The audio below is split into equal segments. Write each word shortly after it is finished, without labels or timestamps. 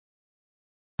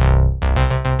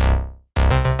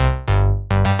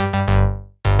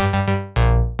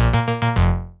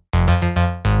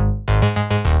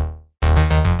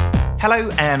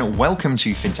Hello and welcome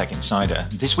to FinTech Insider.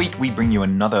 This week we bring you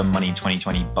another Money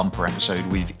 2020 bumper episode.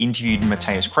 We've interviewed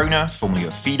Matthias Kroner, formerly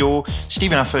of Fidor,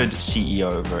 Stephen Ufford,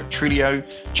 CEO over at Trulio,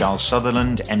 Giles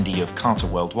Sutherland, MD of Carter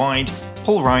Worldwide,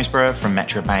 Paul Riseborough from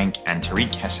Metro Bank, and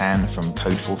Tariq Hassan from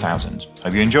Code 4000.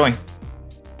 Hope you enjoy.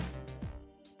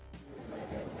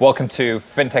 Welcome to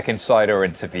FinTech Insider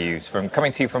interviews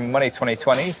coming to you from Money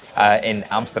 2020 in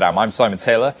Amsterdam. I'm Simon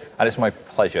Taylor, and it's my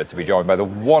pleasure to be joined by the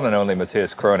one and only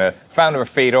Matthias Kroner, founder of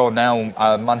Fidor, now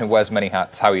a man who wears many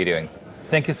hats. How are you doing?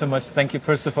 Thank you so much. Thank you,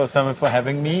 first of all, Simon, for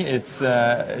having me. It's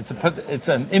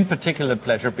an in particular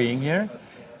pleasure being here.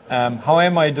 How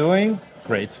am I doing?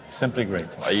 Great, simply great.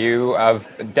 You have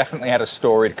definitely had a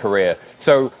storied career.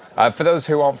 So, for those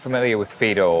who aren't familiar with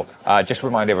Fidor, just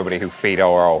remind everybody who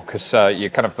Fidor are, because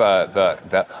you're kind of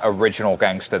the original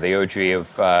gangster, the OG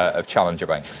of challenger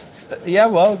banks. Yeah,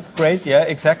 well, great. Yeah,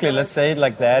 exactly. Let's say it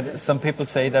like that. Some people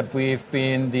say that we've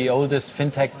been the oldest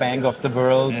fintech bank of the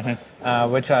world,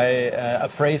 which a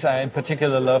phrase I in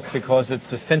particular love because it's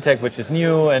this fintech which is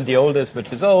new and the oldest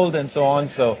which is old and so on.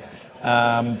 So.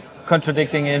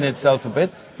 Contradicting in itself a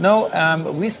bit. No,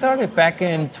 we started back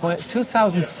in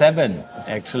 2007,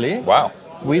 actually. Wow.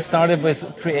 We started with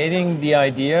creating the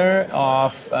idea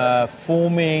of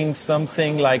forming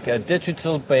something like a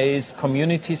digital-based,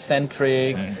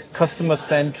 community-centric,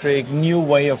 customer-centric, new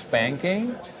way of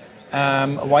banking.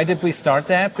 Why did we start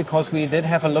that? Because we did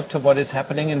have a look to what is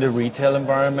happening in the retail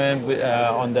environment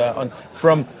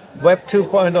from Web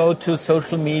 2.0 to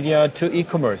social media to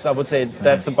e-commerce. I would say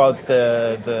that's about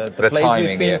the place timing,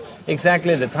 we've been. Yeah.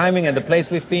 Exactly, the timing and the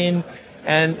place we've been.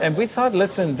 And we thought,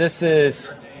 listen, this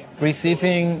is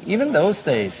receiving, even those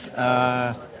days,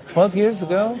 12 years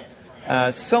ago,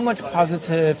 so much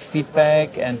positive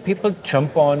feedback and people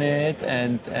jump on it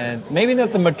and maybe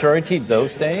not the majority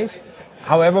those days.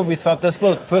 However, we thought this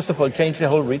will, first of all, change the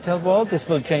whole retail world. This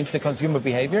will change the consumer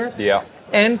behavior. Yeah.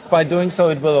 And by doing so,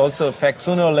 it will also affect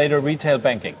sooner or later retail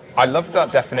banking. I love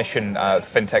that definition,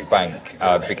 fintech bank,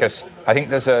 because I think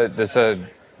there's a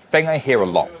thing I hear a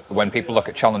lot when people look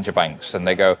at challenger banks and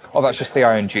they go, "Oh, that's just the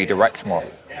ING Direct model.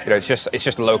 You know, it's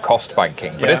just low cost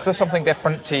banking." But is there something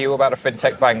different to you about a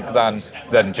fintech bank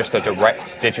than just a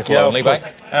direct digital only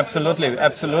bank? Absolutely,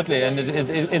 and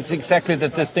it's exactly the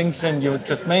distinction you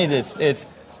just made. It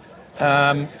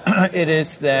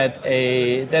is that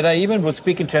I even would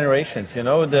speak in generations. You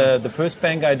know, the first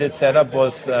bank I did set up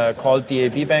was called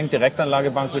DAB Bank,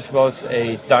 Direktanlagebank, which was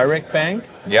a direct bank,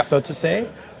 so to say.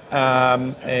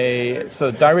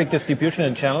 So direct distribution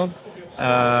and channel.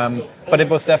 But it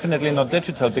was definitely not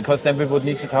digital, because then we would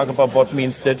need to talk about what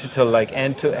means digital, like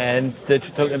end-to-end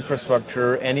digital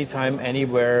infrastructure, anytime,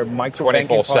 anywhere,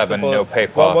 micro-banking 24/7, no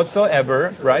paper. Well,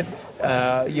 whatsoever, right?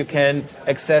 You can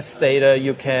access data,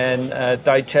 you can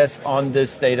digest on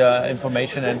this data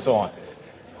information and so on.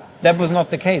 That was not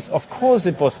the case. Of course,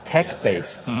 it was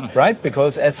tech-based, right?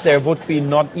 Because as there would be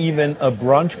not even a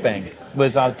branch bank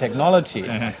without technology.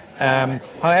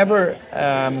 However,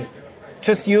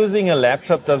 just using a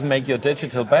laptop doesn't make you a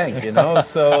digital bank, you know.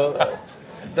 So,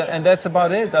 and that's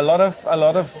about it.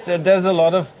 There's a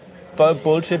lot of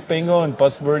bullshit bingo and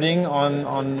buzzwording on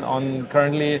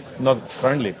not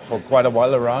currently for quite a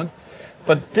while around.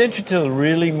 But digital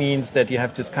really means that you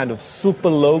have this kind of super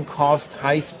low cost,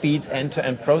 high speed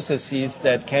end-to-end processes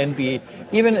that can be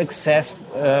even accessed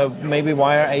maybe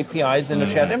via APIs in a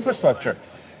shared infrastructure.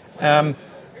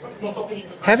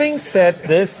 Having said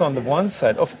this on the one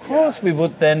side, of course we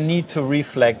would then need to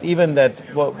reflect even that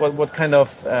what kind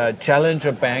of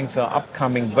challenger banks are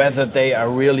upcoming, whether they are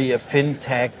really a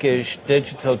fintech-ish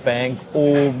digital bank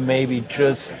or maybe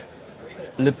just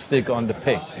lipstick on the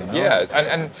pig. You know? Yeah,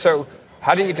 and so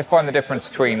how do you define the difference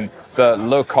between the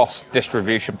low-cost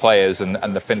distribution players and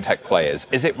the fintech players?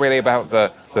 Is it really about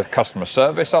the customer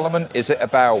service element? Is it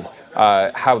about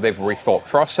how they've rethought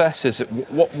process? Is it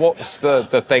what's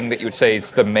the thing that you would say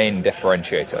is the main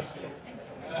differentiator?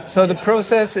 So the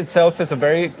process itself is a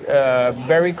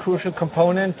very crucial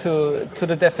component to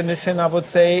the definition, I would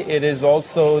say. It is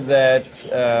also that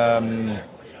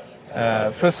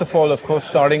first of all, of course,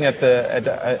 starting at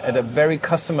a very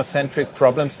customer-centric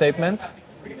problem statement.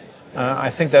 I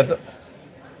think that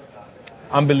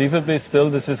unbelievably still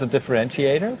this is a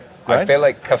differentiator. Right? I feel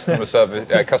like customer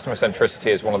centricity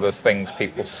is one of those things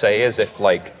people say as if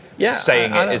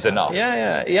saying it is enough.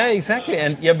 Yeah, exactly.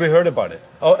 And we heard about it.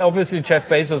 Obviously, Jeff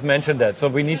Bezos mentioned that, so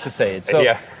we need to say it. So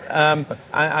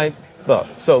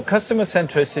So customer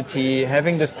centricity,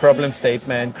 having this problem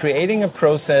statement, creating a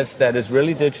process that is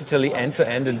really digitally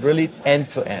end-to-end and really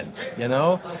end-to-end, you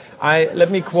know? Let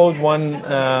me quote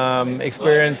one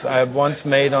experience I once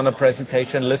made on a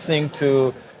presentation listening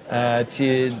to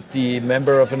the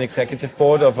member of an executive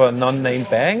board of a non-named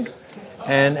bank,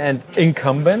 and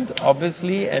incumbent,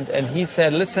 obviously. And he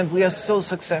said, listen, we are so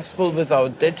successful with our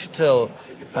digital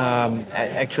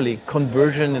actually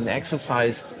conversion and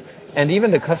exercise. And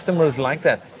even the customers like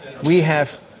that. We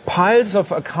have piles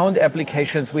of account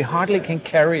applications. We hardly can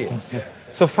carry it.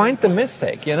 So find the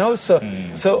mistake, you know.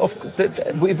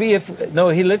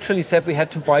 He literally said we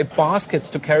had to buy baskets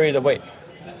to carry it away.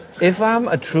 If I'm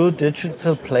a true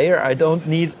digital player, I don't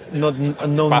need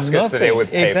baskets nothing. to deal with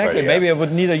paper, Exactly. yeah. Maybe I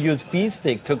would need a USB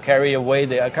stick to carry away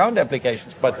the account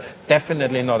applications, but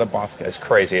definitely not a basket. It's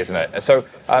crazy, isn't it? So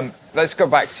let's go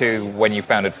back to when you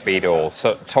founded Fidor.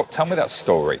 So tell me that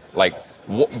story. Like,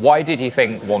 why did you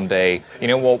think one day, you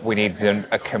know what, we need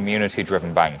a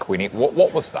community-driven bank?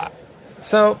 What was that?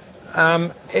 So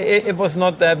it was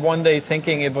not that one day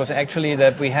thinking. It was actually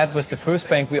that we had with the first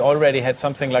bank, we already had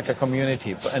something like a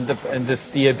community, and this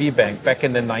DAB bank back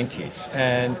in the 90s.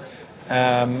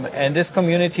 And this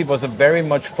community was a very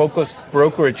much focused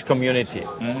brokerage community.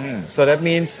 So that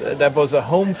means that was a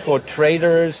home for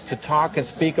traders to talk and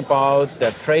speak about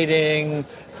their trading,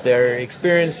 their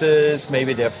experiences,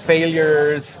 maybe their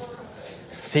failures,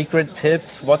 secret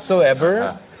tips,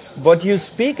 whatsoever. What you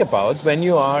speak about when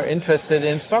you are interested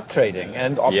in stock trading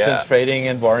and options trading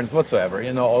and warrants whatsoever,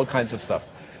 you know, all kinds of stuff.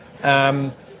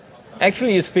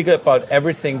 Actually, you speak about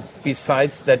everything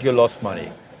besides that you lost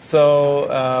money.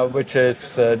 So, which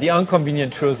is the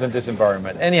inconvenient truth in this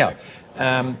environment. Anyhow,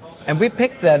 and we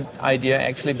picked that idea,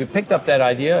 actually, we picked up that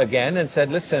idea again and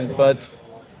said, listen, but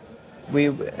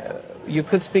you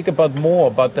could speak about more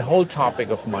about the whole topic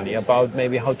of money, about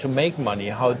maybe how to make money,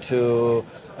 how to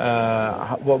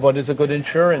what is a good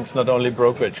insurance, not only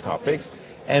brokerage topics.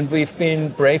 And we've been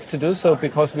brave to do so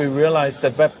because we realized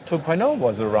that Web 2.0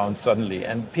 was around suddenly,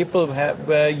 and people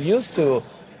were used to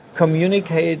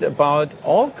communicate about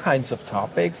all kinds of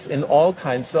topics in all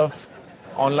kinds of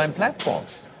online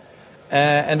platforms.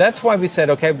 And that's why we said,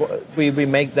 okay, we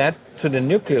make that to the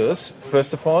nucleus,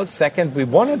 first of all. Second, we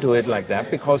want to do it like that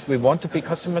because we want to be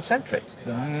customer-centric.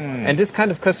 And this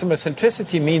kind of customer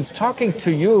centricity means talking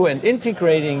to you and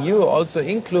integrating you also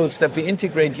includes that we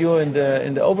integrate you in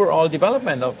the overall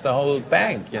development of the whole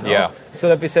bank, you know? Yeah. So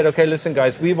that we said, okay, listen,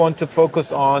 guys, we want to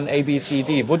focus on A, B, C,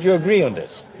 D. Would you agree on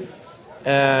this?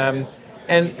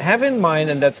 And have in mind,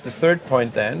 and that's the third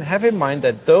point then, have in mind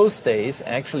that those days,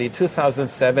 actually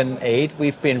 2007, 2008,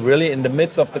 we've been really in the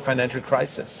midst of the financial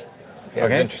crisis. Yeah,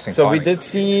 Okay? interesting So timing. we did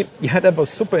see, that was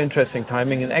super interesting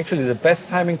timing, and actually the best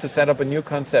timing to set up a new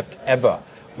concept ever.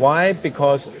 Why?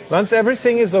 Because once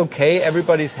everything is okay,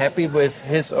 everybody's happy with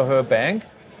his or her bank,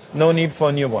 no need for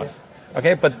a new one.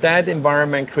 Okay, but that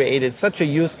environment created such a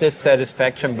huge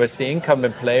dissatisfaction with the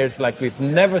incumbent players like we've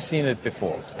never seen it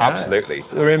before. Absolutely.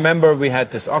 Remember, we had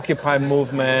this Occupy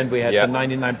movement, we had Yeah. the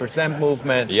 99%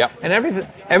 movement, Yeah. and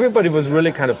everybody was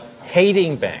really kind of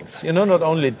hating banks. You know, not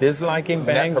only disliking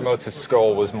Net banks. promoter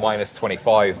score was minus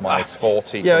 25, minus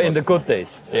 40. Yeah, in the good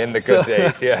days. In the good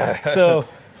days, yeah.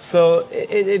 So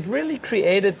it really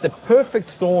created the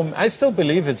perfect storm. I still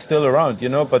believe it's still around, you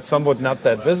know, but somewhat not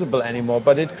that visible anymore.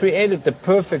 But it created the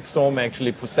perfect storm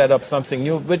actually for set up something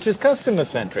new, which is customer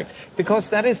centric, because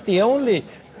that is the only.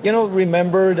 You know,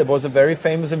 remember there was a very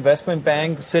famous investment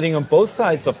bank sitting on both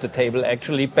sides of the table,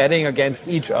 actually betting against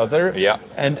each other Yeah.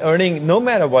 and earning, no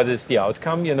matter what is the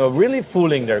outcome, you know, really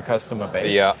fooling their customer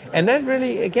base. Yeah. And that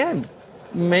really, again,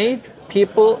 made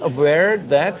people aware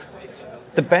that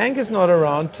the bank is not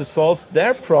around to solve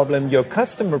their problem, your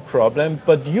customer problem,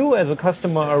 but you as a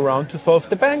customer are around to solve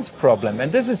the bank's problem.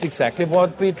 And this is exactly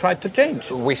what we tried to change.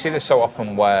 We see this so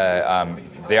often where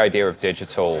the idea of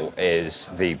digital is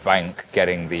the bank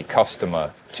getting the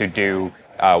customer to do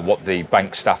what the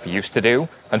bank staff used to do.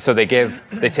 And so they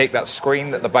take that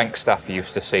screen that the bank staff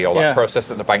used to see, or that process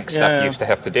that the bank staff used to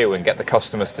have to do, and get the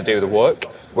customers to do the work.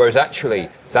 Whereas actually,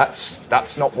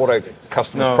 that's not what a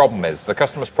customer's problem is. The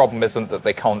customer's problem isn't that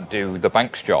they can't do the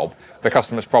bank's job. The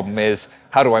customer's problem is,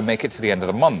 how do I make it to the end of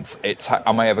the month? It's,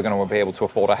 am I ever going to be able to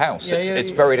afford a house?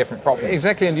 It's very different problems.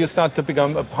 Exactly, and you start to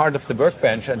become a part of the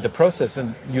workbench and the process,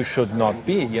 and you should not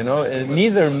be, you know,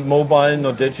 neither mobile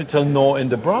nor digital nor in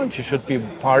the branch. You should be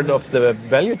part of the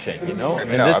value chain, you know,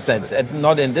 in this sense, and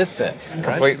not in this sense.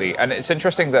 Completely. Right? And it's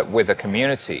interesting that with a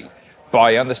community,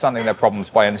 by understanding their problems,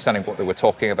 by understanding what they were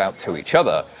talking about to each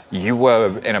other, you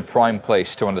were in a prime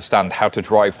place to understand how to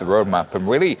drive the roadmap and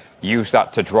really use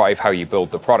that to drive how you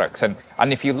build the products. And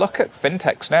if you look at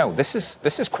fintechs now, this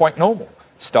is quite normal.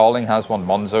 Starling has one,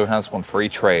 Monzo has one, Free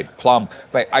Trade, Plum.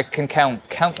 But I can count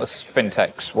countless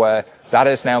fintechs where that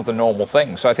is now the normal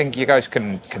thing. So I think you guys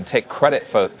can take credit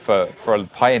for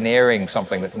pioneering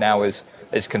something that now is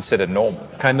is considered normal.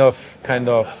 Kind of,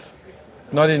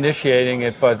 not initiating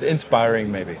it, but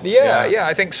inspiring maybe. Yeah,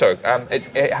 I think so.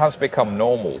 It has become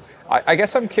normal. I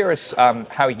guess I'm curious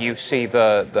how you see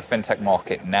the fintech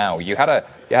market now. You had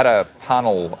a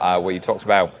panel where you talked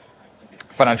about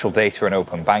financial data and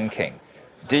open banking.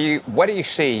 Where do you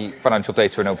see financial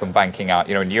data and open banking at?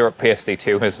 You know, in Europe,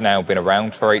 PSD2 has now been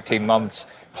around for 18 months.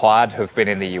 Plaid have been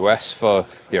in the US for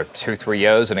 2-3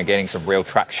 years and are gaining some real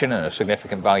traction and a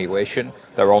significant valuation.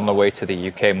 They're on the way to the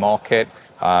UK market,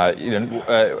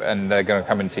 and they're going to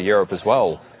come into Europe as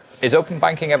well. Is open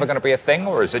banking ever going to be a thing,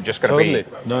 or is it just going to be?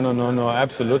 No,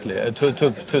 absolutely.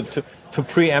 To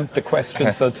preempt the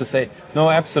question, so to say, no,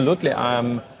 absolutely.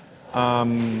 I'm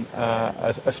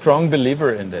a strong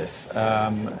believer in this.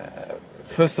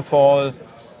 First of all,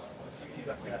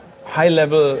 high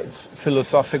level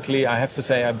philosophically, I have to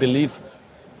say, I believe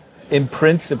in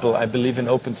principle, I believe in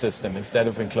open system instead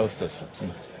of in closed systems.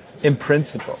 In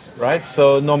principle, right?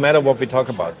 So no matter what we talk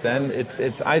about, then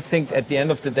it's I think at the end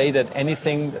of the day that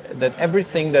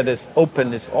everything that is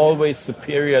open is always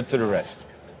superior to the rest.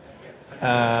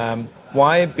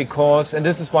 Why? Because, and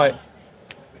this is why,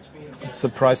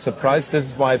 surprise, surprise, this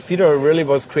is why FIDO really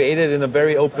was created in a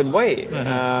very open way.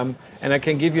 And I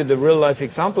can give you the real life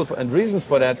example and reasons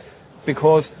for that,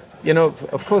 because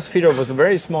of course, FIDO was a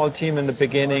very small team in the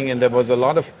beginning, and there was a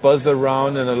lot of buzz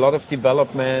around and a lot of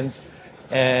development.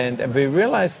 And we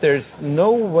realized there's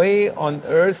no way on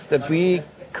earth that we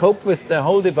cope with the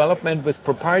whole development with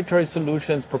proprietary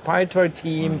solutions, proprietary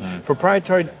team,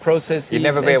 proprietary processes. You'd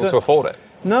never be able to afford it.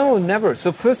 No, never.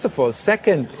 So first of all,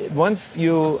 second, once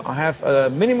you have a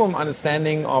minimum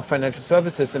understanding of financial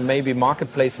services and maybe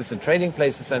marketplaces and trading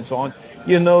places and so on,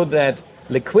 you know that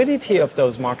liquidity of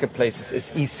those marketplaces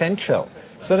is essential.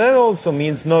 So that also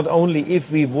means not only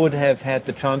if we would have had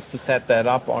the chance to set that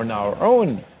up on our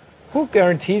own, who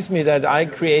guarantees me that I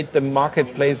create the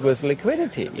marketplace with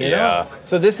liquidity? You know?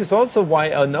 So this is also why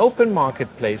an open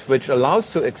marketplace, which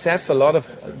allows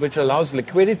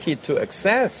liquidity to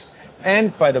access,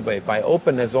 and by the way, by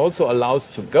openness also allows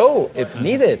to go if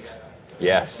needed.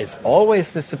 Yes, it's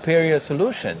always the superior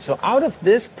solution. So out of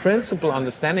this principle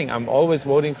understanding, I'm always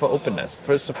voting for openness.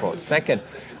 First of all, second,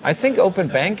 I think open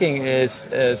banking is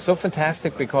so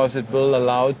fantastic because it will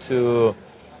allow to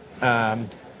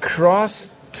cross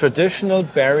traditional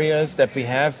barriers that we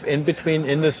have in between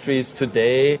industries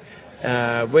today,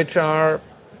 which are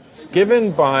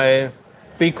given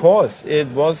because it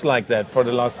was like that for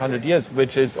the last 100 years,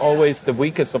 which is always the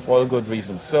weakest of all good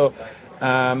reasons.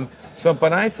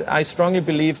 But I strongly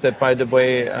believe that, by the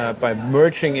way, by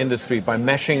merging industry, by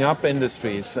mashing up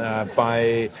industries,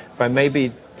 by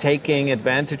maybe taking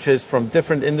advantages from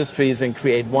different industries and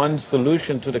create one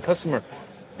solution to the customer,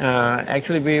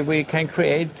 actually we can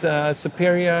create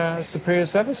superior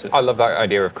services. I love that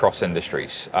idea of cross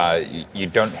industries. You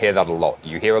don't hear that a lot.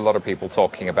 You hear a lot of people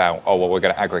talking about, we're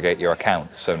going to aggregate your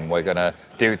accounts and we're going to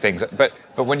do things. But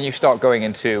when you start going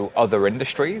into other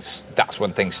industries, that's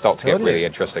when things start to get really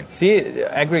interesting. See,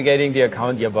 aggregating the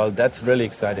account, that's really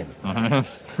exciting.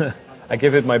 I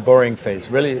give it my boring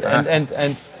face, really.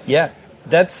 And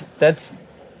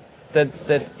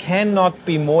that cannot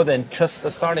be more than just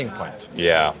a starting point.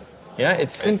 Yeah,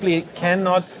 it simply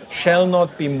shall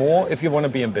not be more, if you want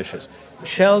to be ambitious,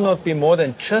 shall not be more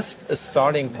than just a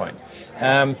starting point.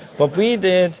 What we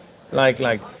did like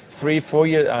 4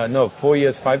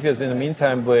 years, 5 years in the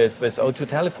meantime with O2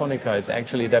 Telefonica is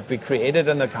actually that we created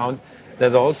an account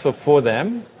that also for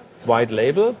them, white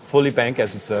label, fully bank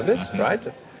as a service, right?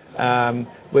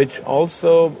 Which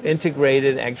also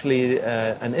integrated actually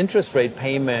an interest rate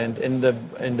payment in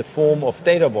the form of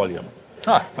data volume.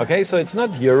 Okay, so it's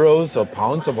not euros or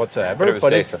pounds or whatsoever,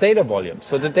 but it's data volume.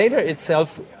 So the data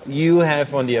itself you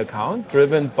have on the account,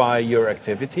 driven by your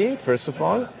activity, first of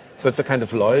all. So it's a kind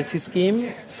of loyalty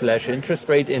scheme / interest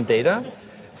rate in data.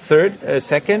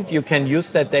 Second, you can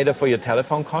use that data for your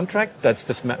telephone contract. That's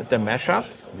the mashup.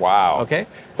 Wow. Okay.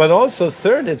 But also,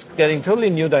 third, it's getting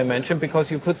totally new dimension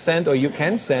because you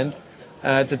can send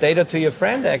the data to your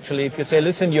friend. Actually, if you say,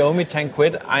 "Listen, you owe me 10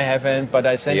 quid. I haven't, but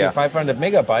I send you 500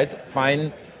 megabyte.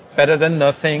 Fine, better than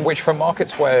nothing." Which, for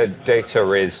markets where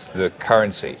data is the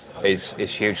currency, is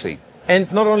hugely. And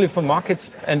not only for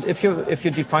markets, and if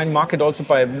you define market also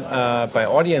by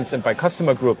audience and by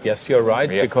customer group, yes, you're right.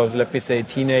 Yeah. Because let me say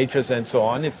teenagers and so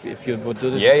on. If you would do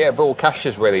this. Yeah. But cash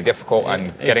is really difficult,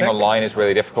 and getting online is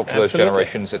really difficult for those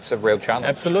generations. It's a real challenge.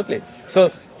 Absolutely. So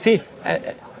see.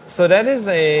 So that is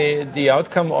the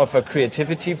outcome of a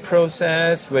creativity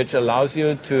process which allows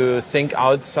you to think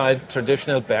outside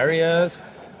traditional barriers.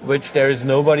 which there is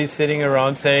nobody sitting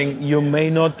around saying, you may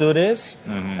not do this.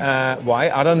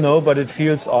 Why? I don't know, but it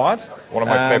feels odd. One of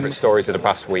my favorite stories of the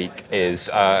past week is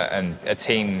a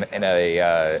team in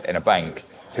a bank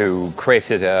who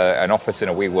created an office in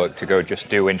a WeWork to go just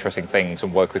do interesting things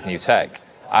and work with new tech.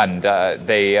 And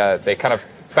they kind of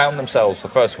found themselves the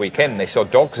first week in, they saw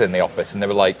dogs in the office and they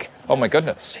were like, oh my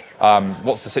goodness,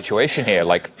 what's the situation here?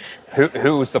 Like,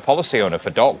 who's the policy owner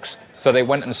for dogs? So they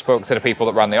went and spoke to the people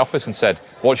that ran the office and said,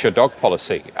 what's your dog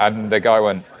policy? And the guy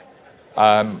went,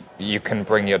 you can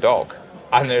bring your dog.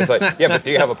 And it was like, yeah, but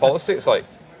do you have a policy? It's like,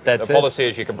 That's the policy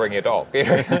is you can bring your dog. You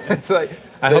know? It's like,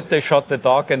 I hope they shot the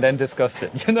dog and then discussed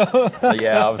it,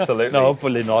 Yeah, absolutely. No,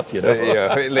 hopefully not, Yeah,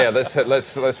 let's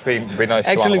be nice.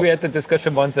 Actually, to we had the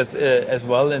discussion once as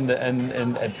well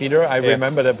at Feeder. I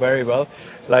remember that very well.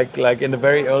 Like in the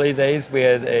very early days, we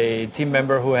had a team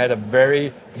member who had a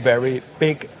very, very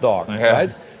big dog,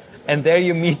 right? And there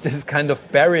you meet this kind of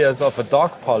barriers of a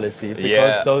dog policy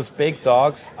because those big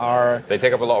dogs they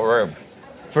take up a lot of room.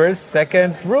 First,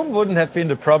 second, room wouldn't have been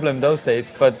the problem those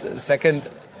days, but second,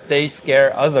 they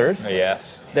scare others.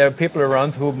 Yes. There are people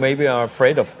around who maybe are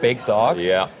afraid of big dogs.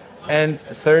 Yeah. And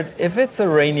third, if it's a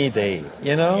rainy day,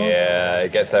 Yeah,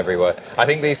 it gets everywhere. I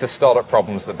think these are startup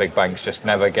problems that big banks just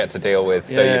never get to deal with.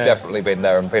 So you've definitely been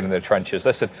there and been in the trenches.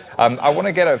 Listen, I want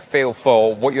to get a feel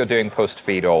for what you're doing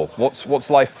post-Feedall. What's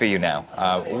life for you now?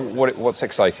 What's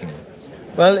exciting you?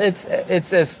 Well, it's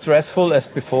as stressful as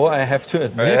before, I have to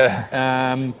admit.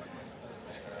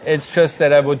 It's just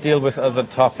that I would deal with other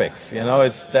topics.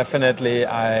 It's definitely,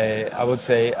 I would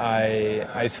say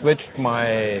I switched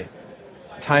my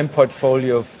time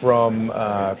portfolio from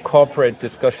corporate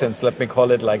discussions, let me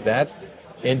call it like that,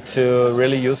 into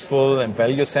really useful and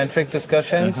value-centric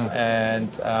discussions. And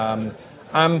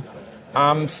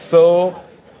I'm so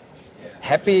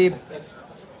happy,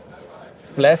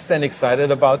 blessed and excited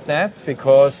about that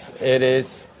because it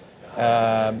is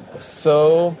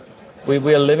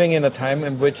we are living in a time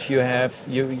in which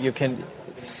you can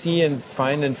see and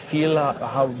find and feel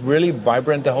how really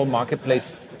vibrant the whole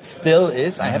marketplace still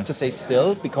is. I have to say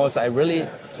still because I really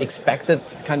expected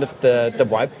kind of the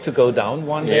vibe to go down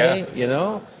one day.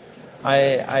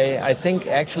 I think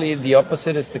actually the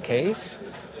opposite is the case.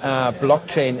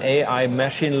 Blockchain, AI,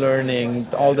 machine learning,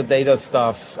 all the data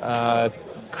stuff,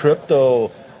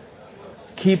 crypto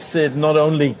keeps it not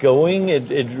only going,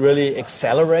 it really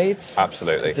accelerates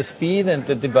absolutely the speed and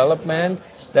the development.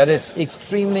 That is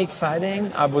extremely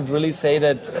exciting. I would really say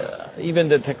that even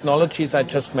the technologies I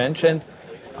just mentioned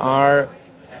are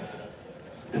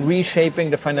reshaping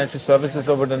the financial services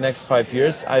over the next 5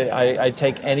 years. I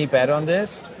take any bet on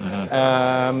this.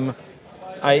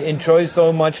 I enjoy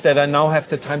so much that I now have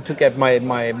the time to get my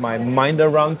mind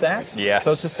around that,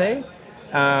 so to say.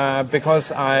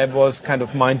 Because I was kind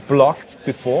of mind blocked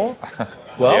before.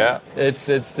 Well, it's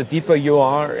the deeper you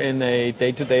are in a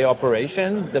day-to-day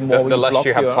operation, the more the less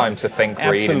you have time to think,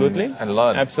 read, and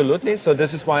learn. Absolutely. So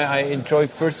this is why I enjoy,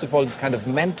 first of all, this kind of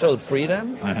mental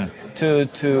freedom to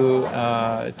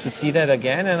see that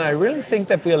again. And I really think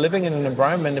that we are living in an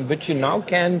environment in which you now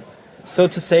can, so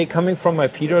to say, coming from my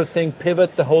feeder thing,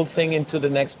 pivot the whole thing into the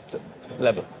next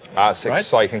level. It's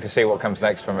exciting to see what comes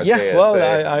next from Matthias. Yeah, well,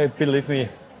 I believe me,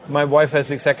 my wife has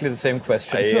exactly the same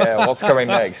questions. Yeah, what's coming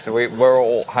next? We're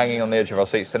all hanging on the edge of our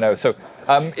seats to know. So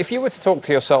if you were to talk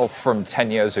to yourself from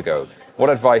 10 years ago, what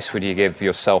advice would you give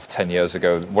yourself 10 years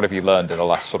ago? What have you learned in the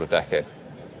last sort of decade?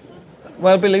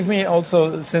 Well, believe me,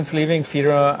 also, since leaving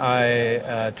FIDA,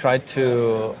 I tried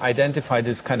to identify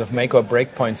this kind of make or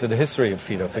break points in the history of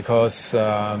FIDA because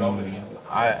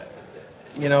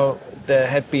there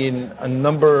had been a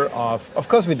number of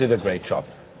course we did a great job,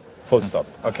 full stop,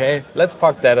 okay? Let's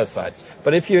park that aside.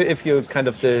 But if you kind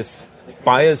of this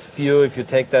biased view, if you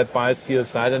take that biased view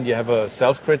aside and you have a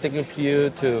self-critical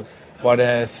view to what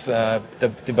has the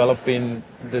development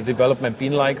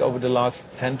been like over the last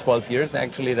 10, 12 years,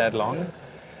 actually that long,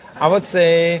 I would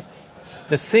say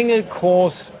the single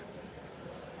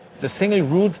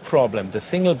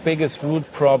biggest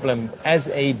root problem as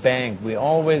a bank we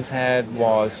always had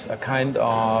was a kind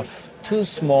of too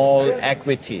small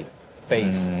equity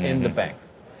base in the bank.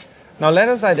 Now let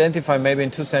us identify maybe in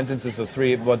 2 sentences or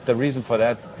 3 what the reason for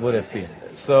that would have been.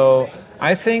 So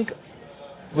I think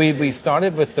we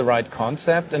started with the right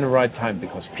concept and the right time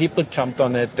because people jumped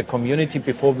on it. The community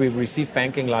before we received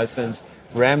banking license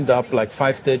ramped up like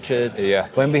 5 digits. Yeah.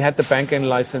 When we had the banking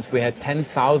license, we had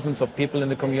 10,000s of people in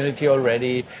the community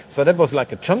already. So that was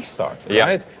like a jump start,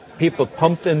 right? People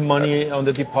pumped in money on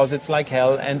the deposits like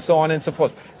hell and so on and so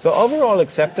forth. So overall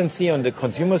acceptance on the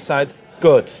consumer side,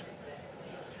 good.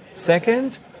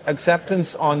 Second,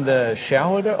 acceptance on the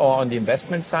shareholder or on the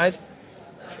investment side,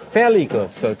 fairly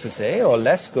good, so to say, or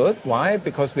less good. Why?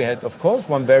 Because we had, of course,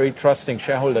 one very trusting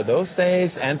shareholder those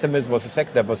days. Anthemis was the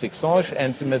second, that was Exorge.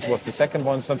 Anthemis was the second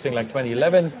one, something like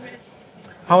 2011.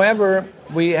 However,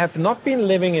 we have not been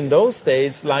living in those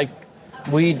days like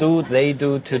they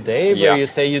do today, where you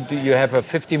say you have a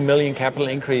 50 million capital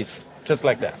increase, just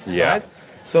like that, right?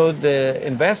 So the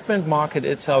investment market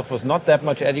itself was not that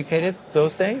much educated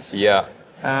those days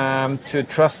to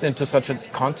trust into such a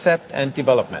concept and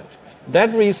development.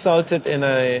 That resulted in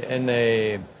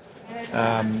a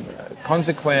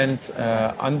consequent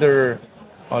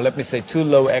too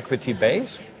low equity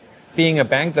base. Being a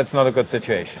bank, that's not a good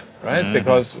situation, right? Mm-hmm.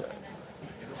 Because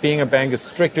being a bank is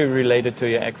strictly related to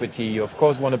your equity. You of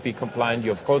course want to be compliant.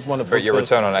 You of course want to fulfill your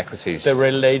return on equities. The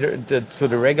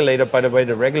regulator. By the way,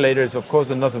 the regulator is of course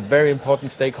another very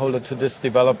important stakeholder to this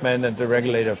development, and the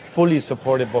regulator fully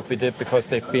supported what we did because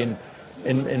they've been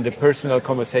in the personal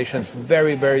conversations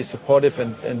very, very supportive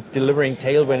and delivering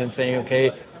tailwind and saying,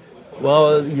 okay,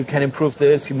 well, you can improve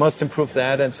this, you must improve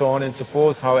that, and so on and so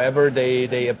forth. However,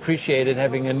 they appreciated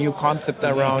having a new concept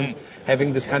around,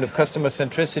 having this kind of customer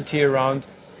centricity around.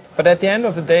 But at the end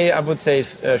of the day, I would say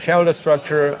shareholder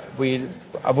structure,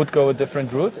 I would go a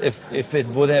different route if it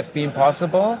would have been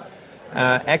possible.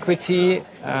 Equity,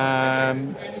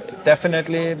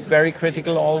 definitely very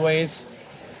critical always.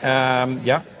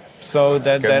 So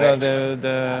that are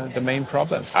the main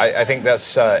problems. I think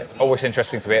that's always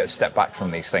interesting to be able to step back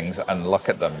from these things and look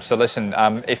at them. So listen,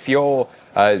 if you're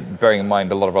bearing in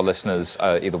mind a lot of our listeners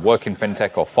either work in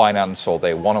fintech or finance, or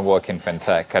they want to work in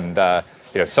fintech, and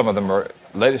some of them are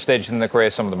later stages in their career,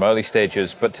 some of them early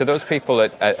stages, but to those people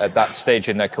at that stage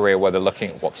in their career where they're looking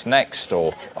at what's next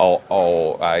or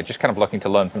just kind of looking to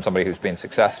learn from somebody who's been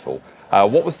successful,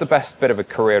 what was the best bit of a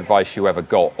career advice you ever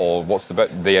got, or what's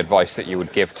the advice that you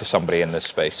would give to somebody in this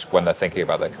space when they're thinking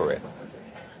about their career?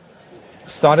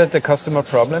 Start at the customer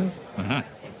problem. Mm-hmm.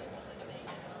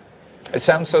 It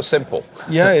sounds so simple.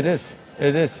 Yeah, it is.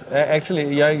 It is.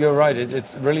 Actually, yeah, you're right.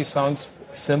 It really sounds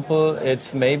simple.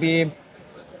 It's maybe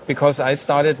because I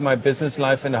started my business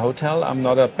life in a hotel. I'm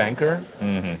not a banker.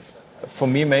 Mm-hmm. For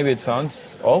me, maybe it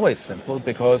sounds always simple,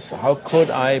 because how could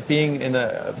I,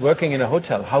 working in a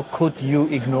hotel, how could you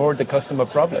ignore the customer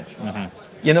problem? Mm-hmm.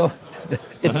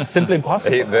 It's simply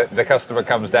impossible. The customer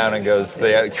comes down and goes,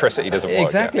 the electricity doesn't work.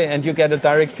 Exactly, and you get a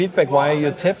direct feedback. Why are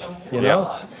you tipped?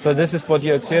 So this is what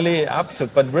you're clearly up to.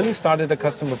 But really start at the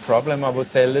customer problem. I would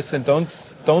say, listen,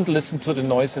 don't listen to the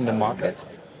noise in the market.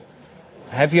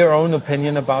 Have your own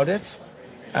opinion about it.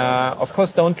 Of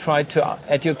course, don't try to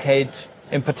educate,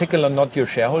 in particular, not your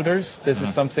shareholders. This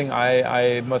is something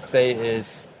I must say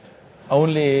is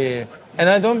only, and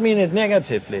I don't mean it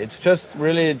negatively, it's just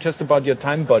really just about your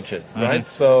time budget, right?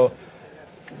 So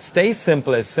stay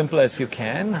simple as you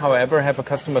can, however, have a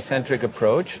customer-centric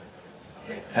approach.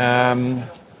 And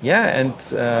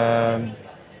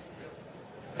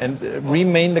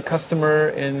remain the customer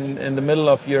in the middle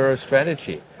of your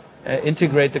strategy.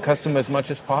 Integrate the customer as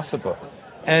much as possible.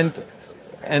 And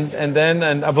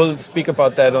then I will speak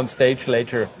about that on stage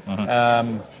later.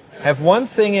 Have one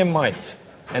thing in mind,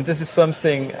 and this is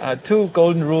something, two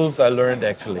golden rules I learned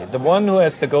actually. The one who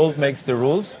has the gold makes the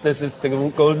rules. This is the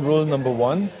golden rule number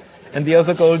one. And the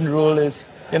other golden rule is,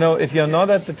 if you're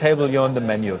not at the table, you're on the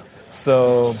menu.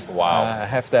 So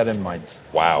have that in mind.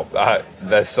 Wow,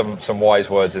 there's some wise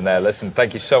words in there. Listen,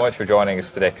 thank you so much for joining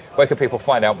us today. Where can people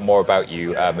find out more about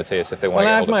you, Matthias, if they want to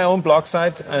get hold of you? I have my own blog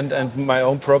site and my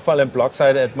own profile and blog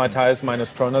site at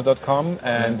matthias-kroner.com,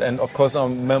 and of course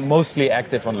I'm mostly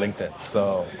active on LinkedIn.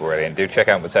 So brilliant. Do check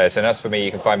out Matthias. And as for me,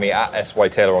 you can find me at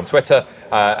SYTaylor on Twitter,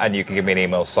 and you can give me an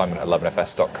email,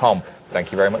 simon@11fs.com.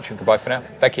 Thank you very much and goodbye for now.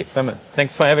 Thank you. Simon,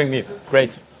 thanks for having me.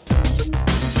 Great.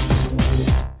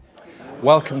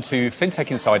 Welcome to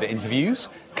FinTech Insider Interviews,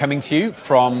 coming to you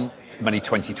from Money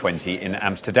 2020 in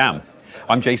Amsterdam.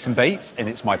 I'm Jason Bates, and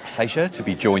it's my pleasure to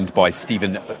be joined by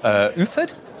Stephen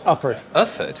Ufford?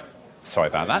 Ufford. Sorry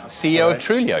about that. CEO of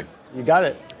Trulio. You got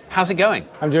it. How's it going?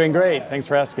 I'm doing great. Thanks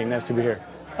for asking. Nice to be here.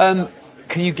 Can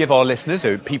you give our listeners,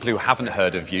 or people who haven't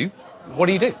heard of you, what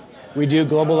do you do? We do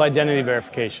global identity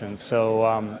verification. So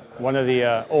one of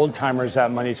the old timers at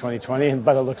Money 2020, and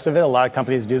by the looks of it, a lot of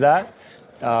companies do that.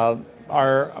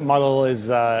 Our model is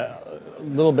a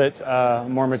little bit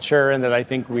more mature in that I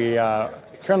think we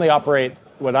currently operate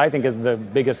what I think is the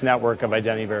biggest network of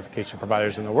identity verification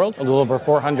providers in the world. A little over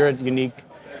 400 unique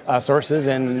sources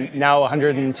in now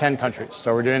 110 countries.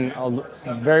 So we're doing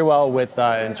very well with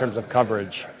in terms of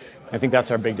coverage. I think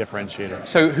that's our big differentiator.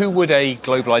 So who would a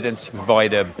global identity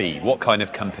provider be? What kind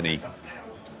of company?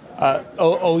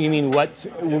 You mean what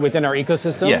within our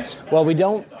ecosystem? Yes. Well,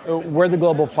 we're the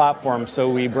global platform, so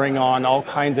we bring on all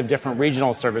kinds of different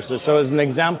regional services. So as an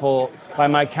example, by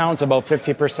my count, about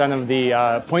 50% of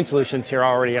the point solutions here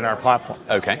are already in our platform.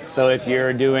 Okay. So if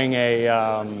you're doing a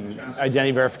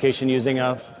identity verification using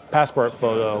a passport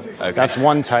photo, that's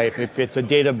one type. If it's a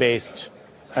data-based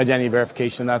identity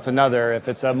verification, that's another. If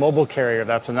it's a mobile carrier,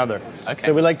 that's another. Okay.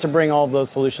 So we like to bring all of those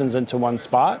solutions into one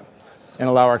spot and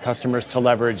allow our customers to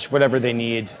leverage whatever they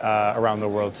need around the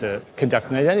world to conduct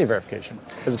an identity verification.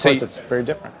 Because of course it's very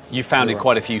different. You founded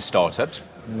quite a few startups.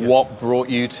 Yes. What brought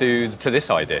you to this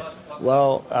idea?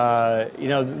 Well,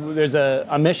 there's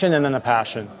a mission and then a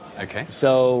passion. Okay.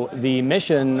 So the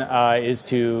mission is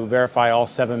to verify all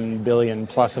 7 billion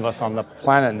plus of us on the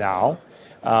planet now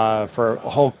for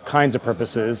whole kinds of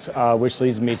purposes, which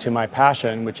leads me to my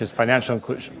passion, which is financial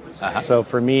inclusion. So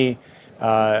for me,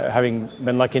 having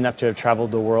been lucky enough to have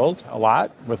traveled the world a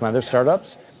lot with my other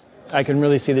startups, I can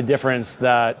really see the difference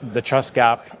that the trust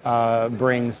gap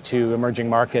brings to emerging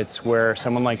markets where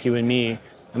someone like you and me,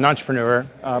 an entrepreneur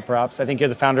perhaps, I think you're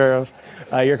the founder of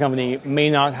your company,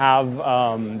 may not have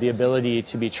the ability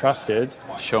to be trusted.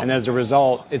 Sure. And as a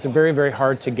result, it's very, very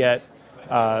hard to get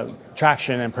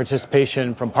traction and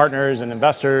participation from partners and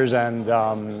investors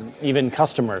and even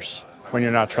customers when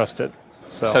you're not trusted.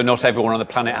 So not everyone on the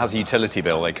planet has a utility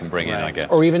bill they can bring in, I guess.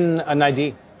 Or even an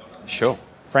ID. Sure.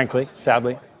 Frankly,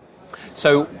 sadly.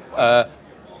 So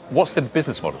what's the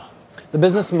business model? The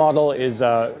business model is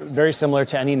very similar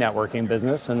to any networking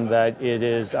business in that it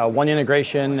is one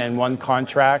integration and one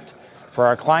contract for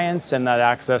our clients, and that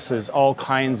accesses all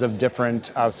kinds of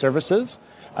different services.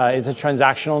 It's a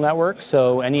transactional network,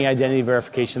 so any identity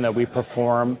verification that we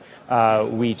perform,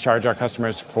 we charge our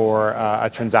customers for a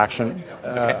transaction,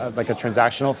 like a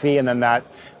transactional fee, and then that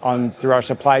through our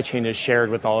supply chain is shared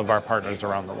with all of our partners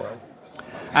around the world.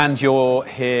 And you're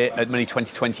here at Money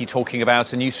 2020 talking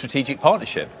about a new strategic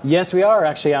partnership. Yes, we are.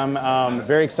 Actually, I'm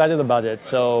very excited about it.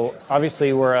 So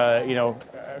obviously we're,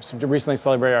 recently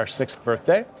celebrated our 6th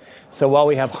birthday. So while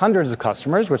we have hundreds of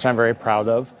customers, which I'm very proud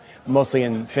of, mostly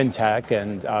in fintech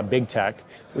and big tech,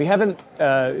 we haven't,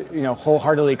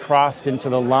 wholeheartedly crossed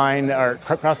the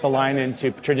line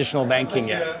into traditional banking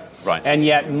yet. Right. And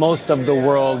yet most of the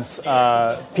world's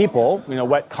people,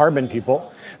 wet carbon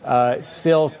people,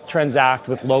 still transact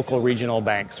with local regional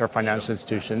banks or financial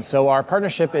institutions. So our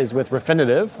partnership is with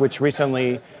Refinitiv, which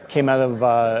recently came out of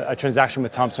a transaction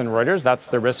with Thomson Reuters. That's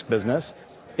the risk business.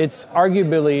 It's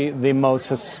arguably the most,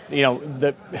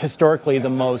 historically the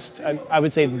most, I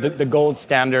would say the gold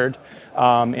standard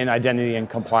in identity and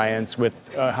compliance with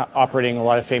operating a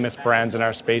lot of famous brands in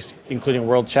our space, including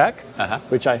WorldCheck,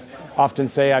 which I often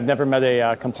say I've never met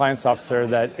a compliance officer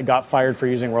that got fired for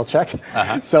using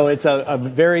WorldCheck. So it's a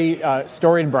very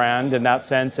storied brand in that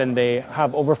sense, and they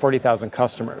have over 40,000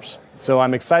 customers. So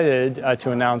I'm excited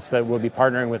to announce that we'll be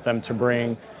partnering with them to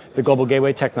bring the global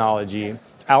gateway technology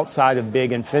outside of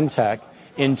big and fintech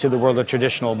into the world of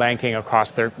traditional banking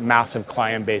across their massive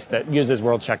client base that uses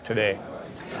WorldCheck today.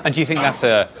 And do you think that's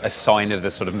a sign of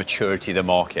the sort of maturity of the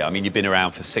market? I mean, you've been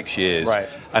around for 6 years, right?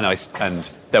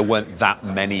 And there weren't that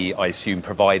many, I assume,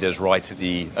 providers right at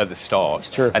the start.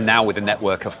 True. And now with a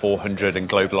network of 400 and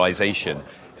globalization,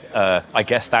 I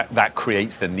guess that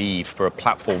creates the need for a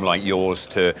platform like yours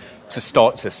to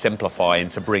start to simplify and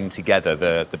to bring together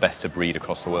the best of breed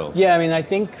across the world. Yeah, I mean, I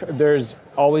think there's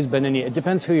always been a need. It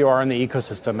depends who you are in the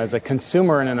ecosystem. As a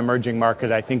consumer in an emerging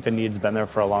market, I think the need's been there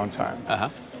for a long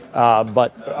time.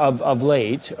 But of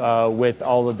late, with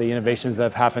all of the innovations that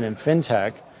have happened in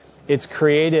fintech, it's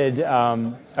created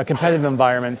a competitive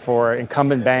environment for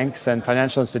incumbent banks and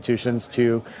financial institutions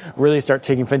to really start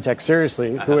taking fintech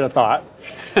seriously. Who would have thought?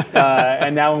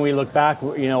 And now when we look back, a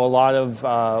lot of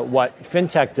what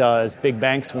fintech does, big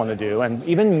banks want to do, and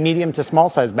even medium to small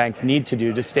size banks need to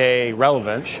do to stay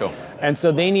relevant. Sure. And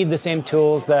so they need the same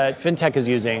tools that fintech is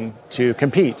using to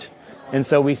compete. And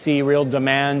so we see real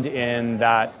demand in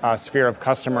that sphere of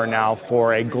customer now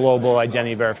for a global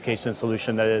identity verification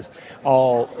solution that is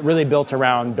all really built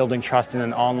around building trust in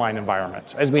an online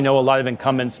environment. As we know, a lot of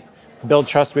incumbents build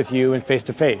trust with you in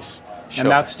face-to-face. Sure. And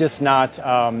that's just not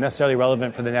necessarily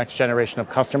relevant for the next generation of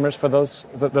customers for those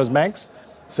banks.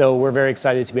 So we're very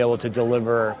excited to be able to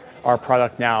deliver our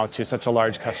product now to such a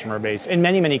large customer base in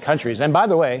many, many countries. And by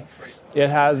the way, it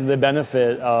has the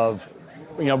benefit of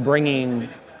bringing,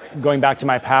 going back to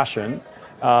my passion,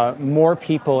 more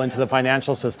people into the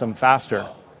financial system faster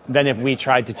than if we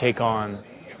tried to take on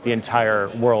the entire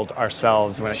world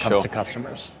ourselves when it comes to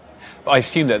customers. But I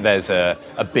assume that there's a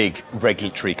big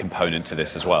regulatory component to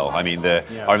this as well. I mean,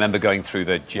 I remember going through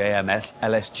the JMS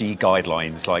LSG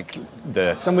guidelines, like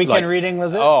some weekend reading,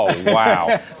 was it? Oh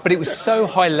wow! But it was so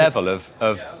high level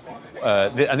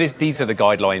these are the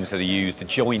guidelines that are used, the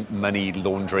Joint Money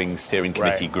Laundering Steering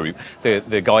Committee group, the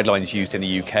guidelines used in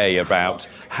the UK about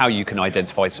how you can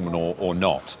identify someone or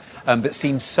not. But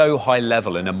seems so high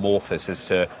level and amorphous as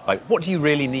to, like, what do you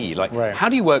really need? Like, how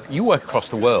do you work? You work across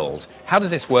the world. How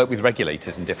does this work with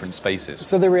regulators in different spaces?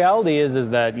 So the reality is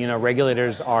that,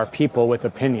 regulators are people with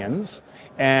opinions.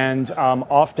 And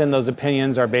often those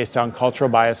opinions are based on cultural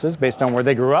biases, based on where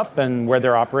they grew up and where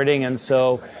they're operating. And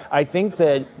so I think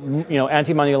that,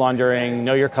 anti-money laundering,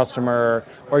 know your customer,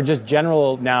 or just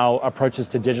general now approaches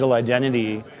to digital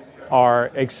identity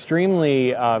are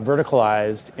extremely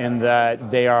verticalized in that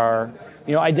they are,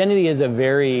 identity is a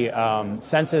very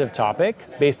sensitive topic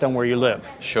based on where you live.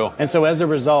 Sure. And so as a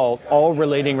result, all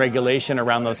relating regulation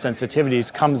around those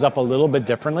sensitivities comes up a little bit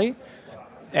differently.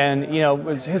 And,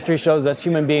 as history shows us,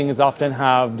 human beings often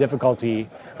have difficulty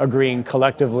agreeing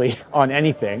collectively on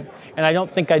anything. And I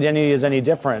don't think identity is any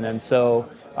different. And so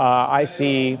I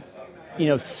see,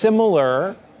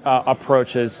 similar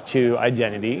approaches to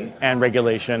identity and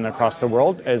regulation across the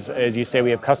world. As you say,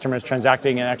 we have customers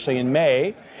transacting, and actually in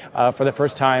May, for the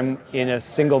first time in a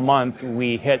single month,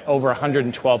 we hit over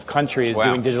 112 countries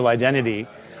doing digital identity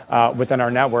within our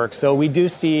network. So we do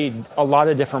see a lot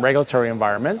of different regulatory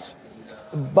environments.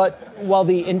 But while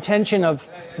the intention of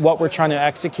what we're trying to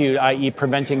execute, i.e.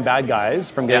 preventing bad guys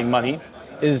from getting money,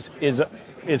 is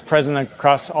present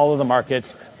across all of the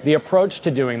markets, the approach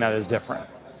to doing that is different.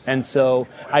 And so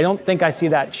I don't think I see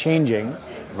that changing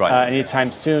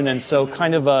anytime soon. And so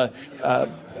kind of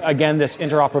again, this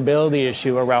interoperability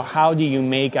issue around how do you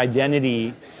make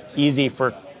identity easy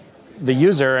for the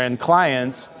user and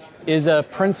clients is a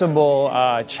principal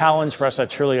challenge for us at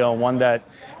Trulio, one that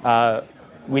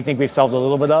we think we've solved a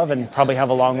little bit of and probably have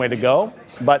a long way to go.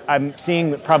 But I'm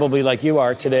seeing, probably like you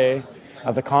are today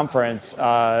at the conference,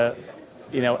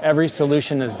 every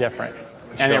solution is different.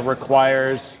 And it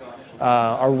requires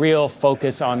a real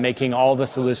focus on making all the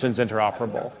solutions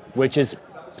interoperable, which is,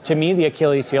 to me, the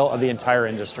Achilles heel of the entire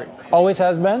industry. Always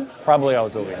has been, probably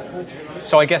always will be.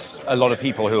 So I guess a lot of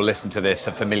people who will listen to this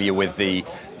are familiar with the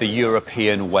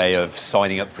European way of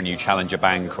signing up for a new challenger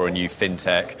bank or a new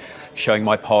fintech, showing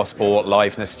my passport,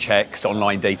 liveness checks,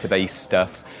 online database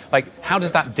stuff. Like, how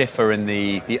does that differ in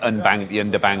the unbanked, the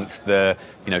underbanked, the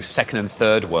second and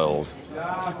third world?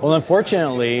 Well,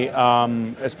 unfortunately,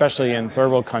 especially in third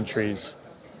world countries,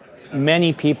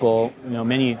 many people,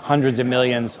 many hundreds of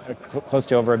millions, close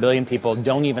to over 1 billion people,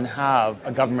 don't even have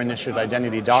a government-issued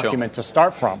identity document to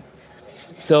start from.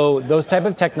 So those type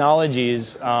of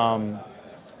technologies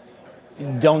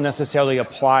don't necessarily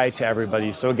apply to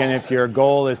everybody. So again, if your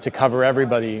goal is to cover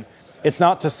everybody, it's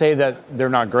not to say that they're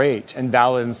not great and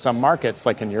valid in some markets,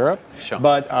 like in Europe,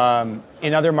 but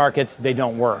in other markets, they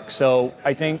don't work. So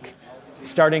I think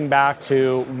starting back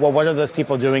to, what are those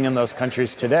people doing in those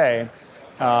countries today?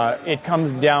 It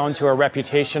comes down to a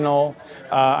reputational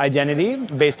identity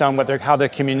based on how their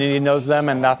community knows them,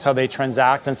 and that's how they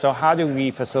transact. And so how do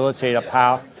we facilitate a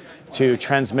path to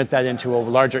transmit that into a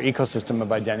larger ecosystem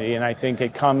of identity? And I think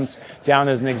it comes down,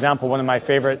 as an example, one of my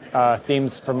favorite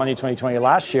themes for Money 2020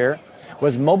 last year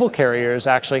was mobile carriers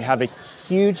actually have a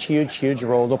huge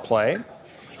role to play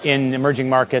in emerging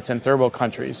markets and third world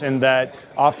countries, and that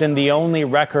often the only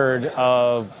record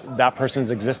of that person's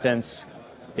existence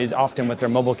is often with their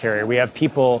mobile carrier. We have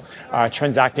people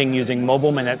transacting using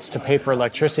mobile minutes to pay for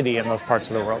electricity in those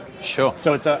parts of the world. Sure.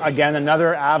 So it's, again,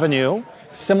 another avenue,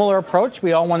 similar approach.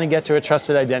 We all want to get to a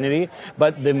trusted identity,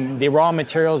 but the raw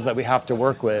materials that we have to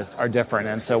work with are different.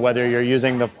 And so whether you're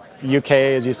using the UK,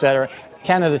 as you said, or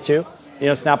Canada too,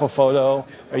 snap a photo,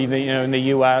 or even in the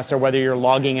US, or whether you're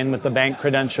logging in with the bank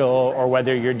credential, or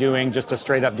whether you're doing just a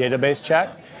straight up database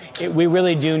check, we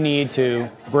really do need to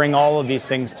bring all of these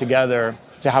things together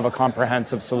to have a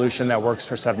comprehensive solution that works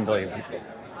for 7 billion people.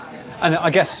 And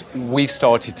I guess we've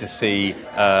started to see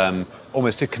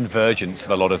almost a convergence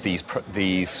of a lot of these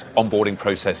onboarding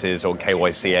processes or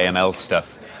KYC, AML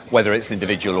stuff, whether it's an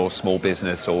individual or small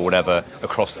business or whatever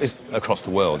across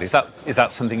the world. Is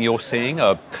that something you're seeing?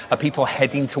 Are people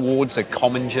heading towards a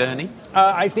common journey?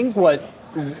 I think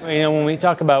when we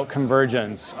talk about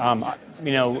convergence,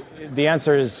 the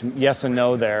answer is yes and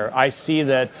no there. I see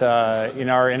that in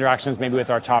our interactions maybe with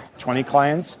our top 20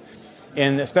 clients,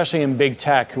 and especially in big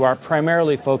tech, who are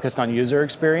primarily focused on user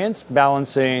experience,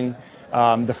 balancing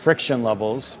the friction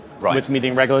levels with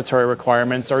meeting regulatory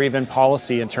requirements or even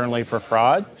policy internally for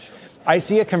fraud. I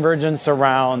see a convergence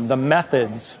around the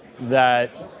methods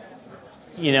that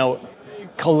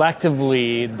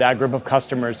collectively, that group of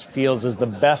customers feels is the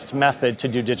best method to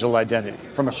do digital identity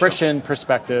from a friction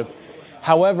perspective.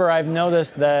 However, I've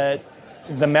noticed that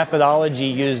the methodology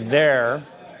used there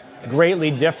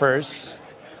greatly differs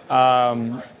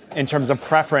in terms of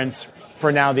preference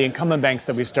for now the incumbent banks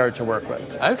that we've started to work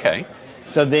with. Okay.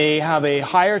 So they have a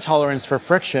higher tolerance for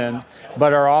friction,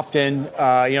 but are often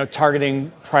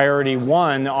targeting priority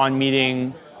one on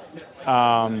meeting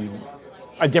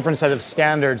a different set of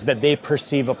standards that they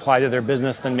perceive apply to their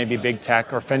business than maybe big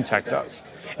tech or fintech does.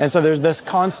 And so there's this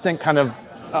constant kind of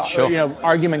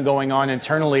argument going on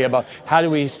internally about how do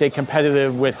we stay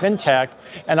competitive with fintech,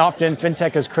 and often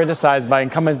fintech is criticized by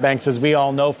incumbent banks, as we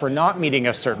all know, for not meeting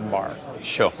a certain bar.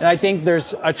 Sure. And I think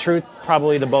there's a truth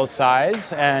probably to both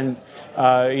sides, and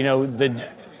the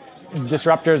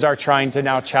disruptors are trying to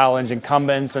now challenge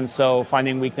incumbents, and so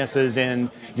finding weaknesses in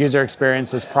user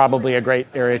experience is probably a great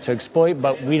area to exploit,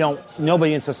 but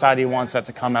nobody in society wants that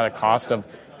to come at a cost of,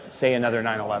 say, another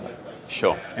 9/11.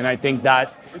 Sure. And I think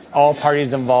that all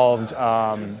parties involved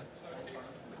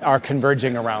are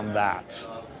converging around that.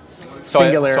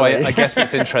 Singularly. So I guess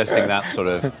it's interesting that sort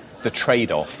of the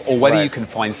trade-off, or whether you can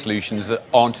find solutions that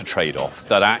aren't a trade-off,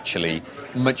 that actually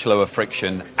much lower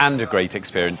friction and a great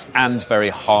experience and very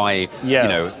high,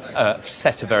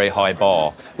 set a very high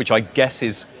bar, which I guess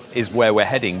is where we're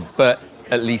heading. But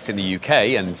at least in the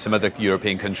UK and some other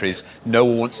European countries, no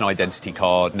one wants an identity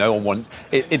card. No one wants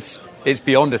it's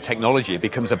beyond a technology. It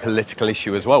becomes a political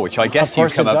issue as well, which I guess you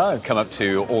come up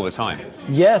to all the time.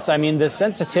 Yes, I mean the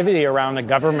sensitivity around a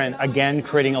government, again,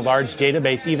 creating a large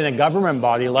database, even a government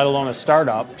body, let alone a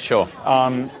startup,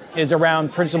 is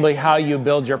around principally how you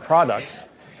build your products.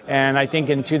 And I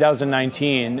think in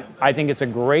 2019, I think it's a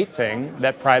great thing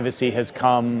that privacy has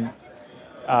come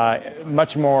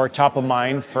much more top of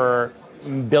mind for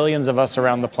billions of us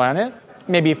around the planet,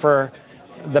 maybe for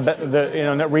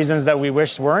the reasons that we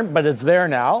wish weren't, but it's there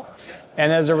now.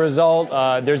 And as a result,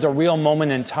 there's a real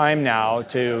moment in time now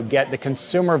to get the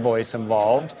consumer voice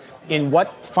involved in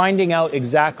finding out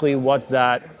exactly what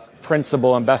that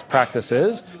principle and best practice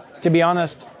is. To be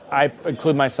honest, I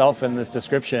include myself in this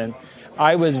description.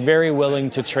 I was very willing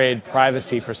to trade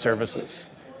privacy for services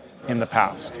in the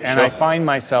past. And I find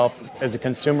myself as a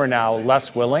consumer now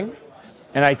less willing.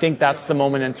 And I think that's the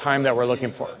moment in time that we're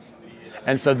looking for.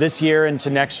 And so this year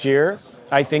into next year,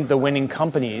 I think the winning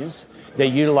companies that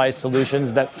utilize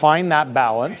solutions that find that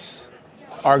balance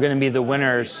are going to be the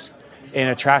winners in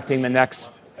attracting the next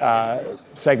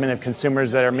segment of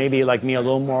consumers that are maybe like me, a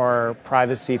little more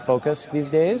privacy focused these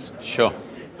days. Sure.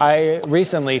 I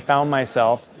recently found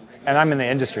myself, and I'm in the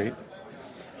industry,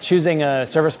 choosing a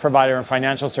service provider in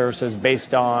financial services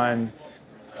based on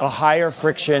a higher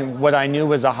friction, what I knew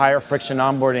was a higher friction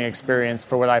onboarding experience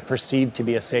for what I perceived to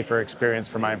be a safer experience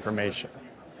for my information.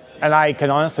 And I can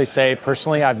honestly say,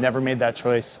 personally, I've never made that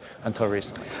choice until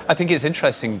recently. I think it's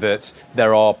interesting that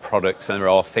there are products and there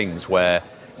are things where,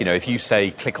 if you say,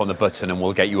 click on the button and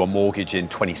we'll get you a mortgage in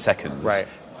 20 seconds,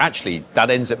 actually, that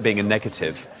ends up being a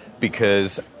negative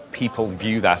because people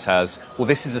view that as, well,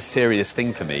 this is a serious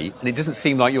thing for me, and it doesn't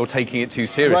seem like you're taking it too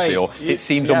seriously, or it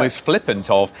seems almost flippant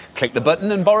of, click the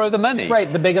button and borrow the money.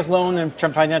 Right, the biggest loan and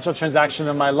financial transaction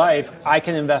of my life, I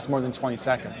can invest more than 20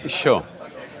 seconds. Sure.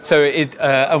 So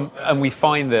and we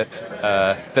find that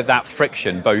that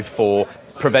friction, both for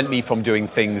prevent me from doing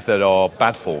things that are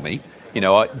bad for me,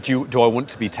 do I want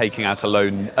to be taking out a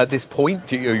loan at this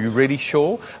point? Are you really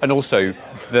sure? And also,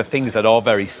 the things that are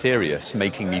very serious,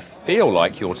 making me feel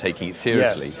like you're taking it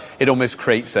seriously. Yes. It almost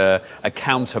creates a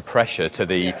counter pressure to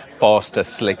the faster,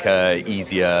 slicker,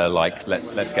 easier, let's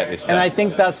get this done. And I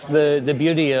think that's the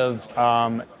beauty of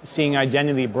seeing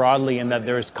identity broadly, in that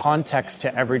there's context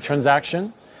to every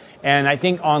transaction. And I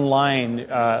think online,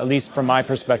 at least from my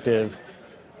perspective,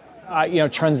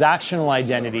 transactional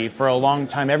identity for a long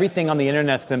time, everything on the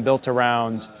internet's been built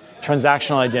around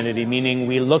transactional identity, meaning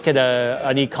we look at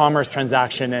an e-commerce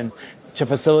transaction, and to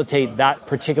facilitate that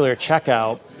particular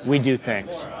checkout, we do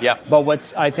things. Yeah.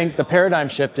 But I think the paradigm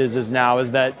shift is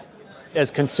that as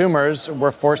consumers,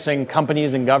 we're forcing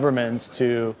companies and governments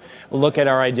to look at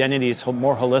our identities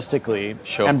more holistically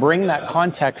and bring that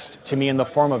context to me in the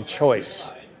form of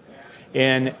choice.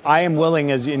 And I am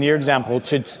willing, as in your example,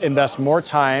 to invest more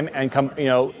time and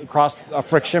cross a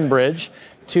friction bridge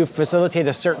to facilitate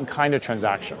a certain kind of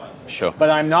transaction. Sure. But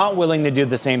I'm not willing to do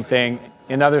the same thing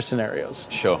in other scenarios.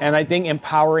 Sure. And I think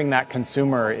empowering that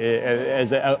consumer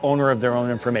as an owner of their own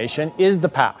information is the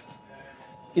path.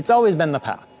 It's always been the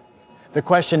path. The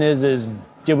question is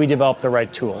did we develop the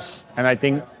right tools? And I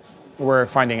think we're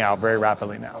finding out very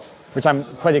rapidly now, which I'm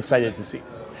quite excited to see.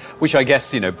 Which I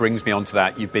guess, brings me on to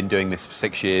that. You've been doing this for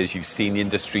 6 years. You've seen the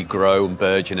industry grow and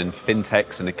burgeon and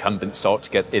fintechs and incumbents start to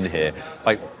get in here.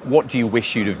 Like, what do you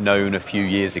wish you'd have known a few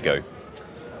years ago?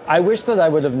 I wish that I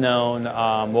would have known,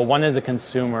 one, as a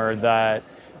consumer, that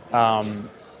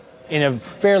in a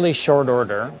fairly short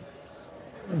order,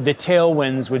 the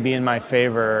tailwinds would be in my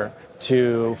favor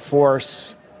to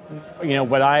force,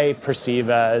 what I perceive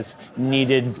as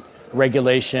needed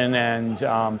regulation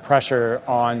and pressure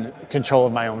on control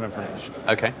of my own information.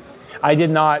 Okay. I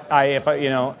did not. I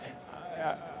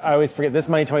always forget this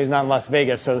Money20 is not in Las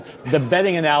Vegas, so the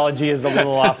betting analogy is a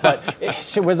little off. But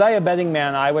was I a betting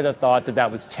man, I would have thought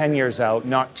that was 10 years out,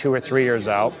 not 2 or 3 years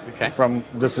out. Okay. From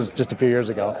this is just a few years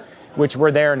ago, which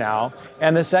we're there now.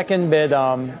 And the second bit,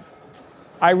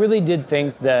 I really did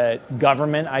think that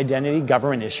government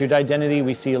issued identity,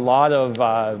 we see a lot of,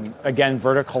 again,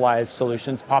 verticalized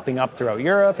solutions popping up throughout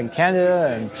Europe and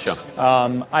Canada. And sure.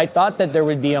 I thought that there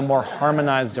would be a more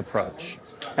harmonized approach.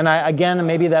 And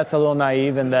maybe that's a little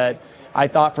naive in that I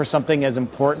thought for something as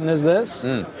important as this,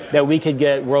 that we could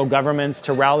get world governments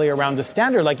to rally around a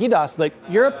standard like EDOS, like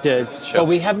Europe did. Sure. But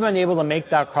we haven't been able to make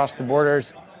that across the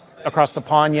borders, across the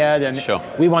pond yet. And sure.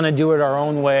 We want to do it our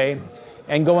own way.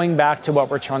 And going back to what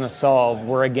we're trying to solve,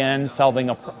 we're again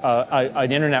solving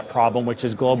an internet problem, which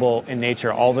is global in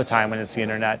nature all the time when it's the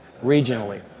internet,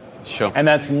 regionally. Sure. And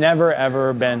that's never,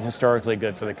 ever been historically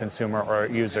good for the consumer or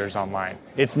users online.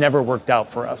 It's never worked out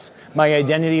for us. My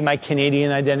identity, my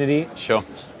Canadian identity, sure,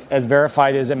 as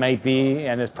verified as it might be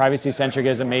and as privacy-centric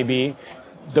as it may be,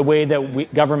 the way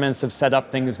that governments have set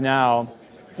up things now,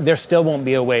 there still won't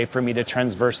be a way for me to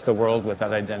transverse the world with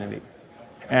that identity.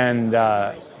 And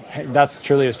that's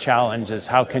truly his challenge, is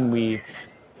how can we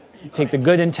take the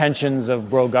good intentions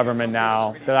of world government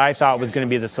now that I thought was going to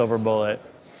be the silver bullet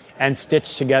and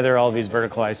stitch together all these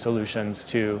verticalized solutions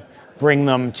to bring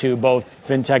them to both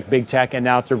fintech, big tech, and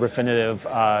now through Refinitiv,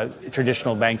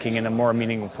 traditional banking in a more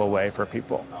meaningful way for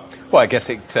people. Well, I guess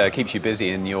it keeps you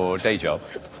busy in your day job.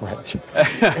 Right.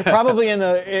 Probably in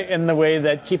the way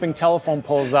that keeping telephone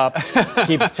poles up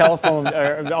keeps all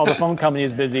the phone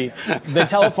companies busy. The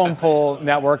telephone pole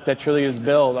network that Truly is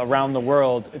built around the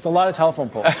world, it's a lot of telephone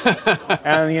poles.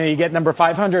 And you get number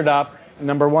 500 up,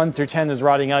 number 1 through 10 is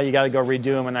rotting out, you got to go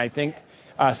redo them. And I think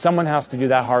someone has to do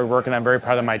that hard work, and I'm very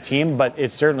proud of my team, but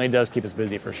it certainly does keep us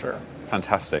busy for sure.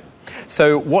 Fantastic.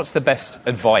 So what's the best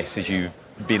advice as you've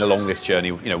been along this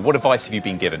journey? What advice have you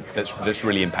been given that's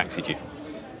really impacted you?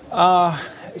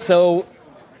 So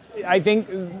I think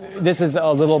this is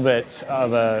a little bit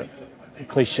of a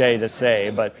cliche to say,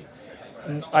 but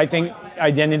I think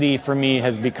identity for me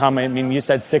has become, you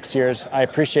said 6 years. I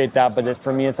appreciate that, but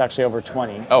for me, it's actually over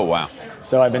 20. Oh, wow.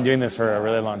 So I've been doing this for a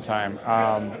really long time.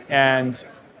 And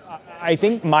I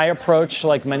think my approach,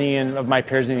 like many of my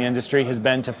peers in the industry, has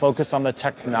been to focus on the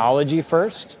technology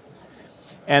first.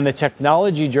 And the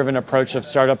technology-driven approach of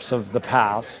startups of the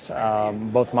past,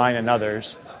 both mine and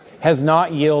others, has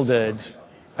not yielded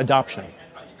adoption.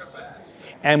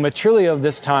 And with Trulio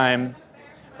this time,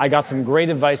 I got some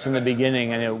great advice in the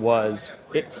beginning, and it was,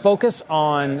 focus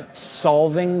on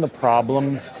solving the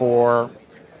problem for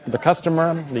the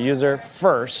customer, the user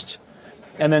first,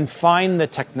 and then find the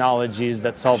technologies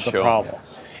that solve the problem.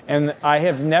 And I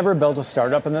have never built a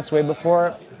startup in this way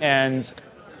before, and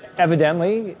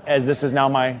evidently, as this is now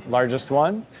my largest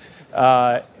one,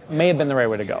 may have been the right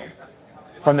way to go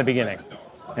from the beginning.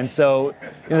 And so,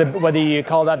 whether you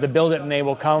call that the build it and they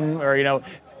will come, or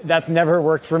that's never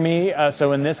worked for me.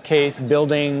 So in this case,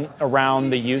 building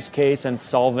around the use case and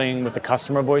solving with the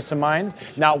customer voice in mind,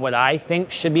 not what I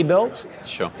think should be built,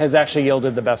 has actually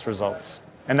yielded the best results.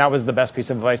 And that was the best piece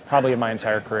of advice probably in my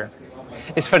entire career.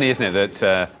 It's funny, isn't it,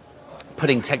 that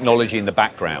putting technology in the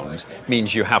background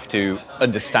means you have to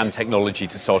understand technology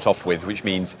to start off with, which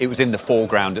means it was in the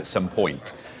foreground at some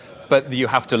point. But you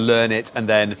have to learn it and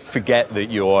then forget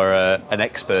that you're an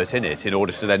expert in it in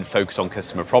order to then focus on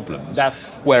customer problems.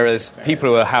 Whereas people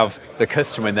who have the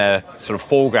customer in their sort of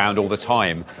foreground all the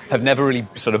time have never really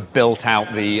sort of built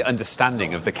out the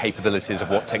understanding of the capabilities of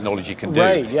what technology can do.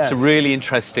 Right, yes. It's a really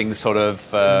interesting sort of...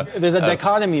 There's a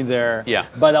dichotomy there, yeah.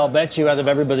 But I'll bet you out of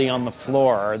everybody on the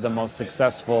floor, the most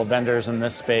successful vendors in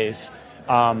this space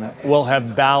will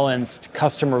have balanced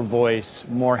customer voice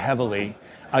more heavily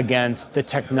against the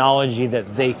technology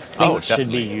that they think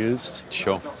should be used.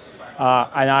 Sure.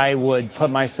 And I would put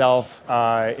myself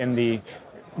in the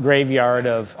graveyard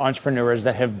of entrepreneurs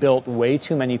that have built way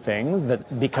too many things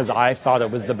because I thought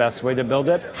it was the best way to build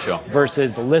it,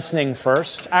 versus listening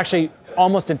first. Actually,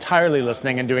 almost entirely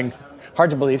listening and doing, hard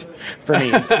to believe for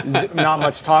me, not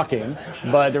much talking.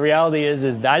 But the reality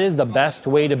is that is the best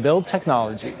way to build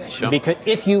technology. Sure. Because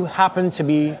if you happen to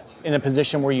be in a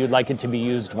position where you'd like it to be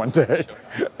used one day.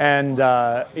 And,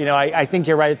 I think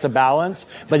you're right, it's a balance,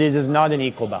 but it is not an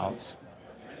equal balance.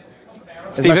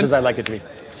 As much as I'd like it to be.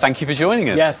 Thank you for joining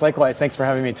us. Yes, likewise. Thanks for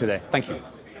having me today. Thank you.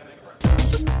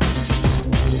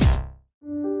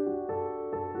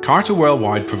 Carta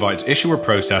Worldwide provides issuer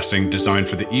processing designed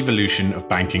for the evolution of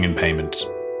banking and payments.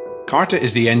 Carta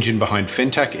is the engine behind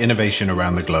fintech innovation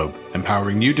around the globe,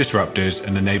 empowering new disruptors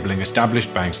and enabling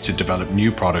established banks to develop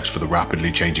new products for the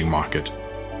rapidly changing market.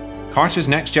 Carta's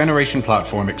next-generation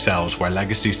platform excels where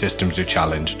legacy systems are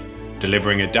challenged,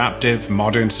 delivering adaptive,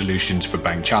 modern solutions for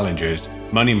bank challengers,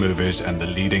 money movers, and the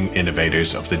leading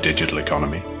innovators of the digital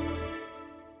economy.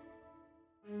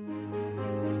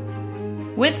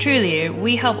 With Trulioo,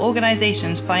 we help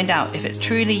organizations find out if it's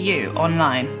truly you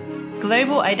online.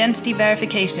 Global identity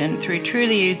verification through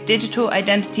Trulioo's Digital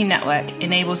Identity Network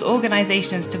enables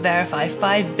organizations to verify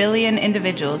 5 billion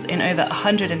individuals in over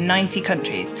 190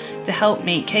 countries to help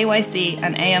meet KYC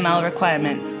and AML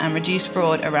requirements and reduce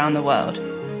fraud around the world.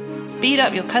 Speed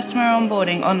up your customer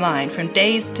onboarding online from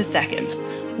days to seconds.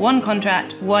 One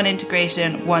contract, one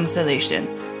integration, one solution.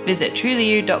 Visit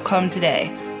trulioo.com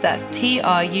today. That's TRULIOO.com.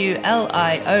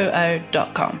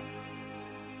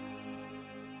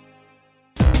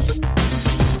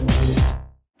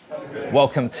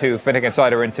 Welcome to FinTech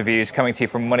Insider Interviews, coming to you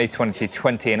from Money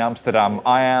 2020 in Amsterdam.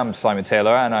 I am Simon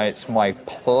Taylor, and it's my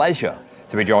pleasure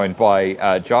to be joined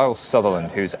by Giles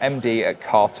Sutherland, who's MD at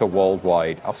Carta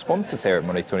Worldwide, our sponsors here at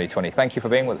Money 2020. Thank you for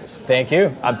being with us. Thank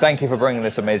you. And thank you for bringing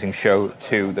this amazing show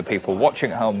to the people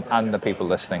watching at home and the people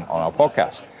listening on our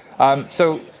podcast.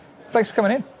 So thanks for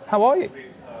coming in. How are you?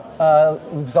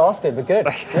 Exhausted, but good.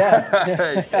 Yeah.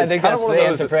 I think that's the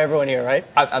answer for everyone here, right?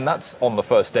 And that's on the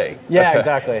first day. Yeah,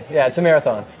 exactly. Yeah, it's a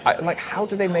marathon. How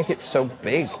do they make it so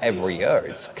big every year?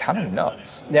 It's kind of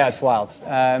nuts. Yeah, it's wild.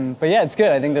 But yeah, it's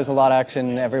good. I think there's a lot of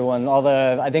action.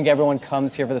 I think everyone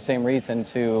comes here for the same reason,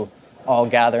 to all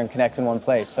gather and connect in one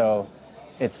place. So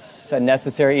it's a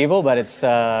necessary evil, but it's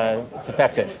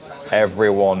effective.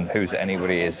 Everyone who's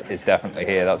anybody is definitely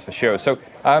here, that's for sure. So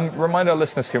remind our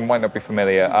listeners who might not be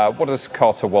familiar, what does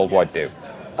Carta Worldwide do?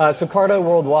 So Carta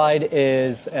Worldwide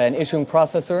is an issuing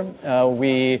processor.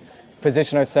 We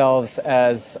position ourselves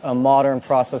as a modern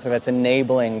processor that's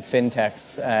enabling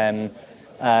fintechs. In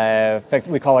fact,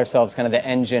 we call ourselves kind of the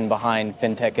engine behind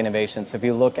fintech innovation. So if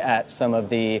you look at some of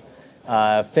the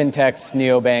fintechs,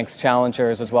 neobanks,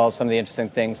 challengers, as well as some of the interesting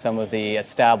things some of the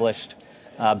established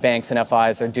banks and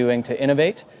FIs are doing to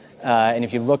innovate. And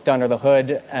if you looked under the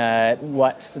hood at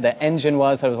what the engine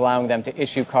was that was allowing them to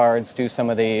issue cards, do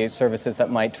some of the services that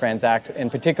might transact,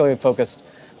 and particularly focused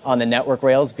on the network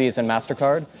rails, Visa and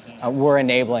MasterCard, we're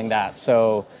enabling that.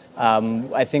 So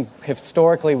I think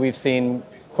historically we've seen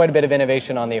quite a bit of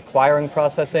innovation on the acquiring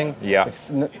processing. Yeah.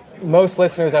 Most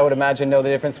listeners, I would imagine, know the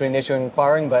difference between issuing and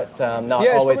acquiring, but not always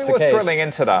the case. Yeah, it's probably worth drilling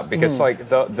into that, because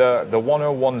the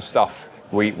 101 stuff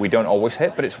we don't always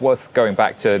hit, but it's worth going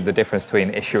back to the difference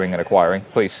between issuing and acquiring.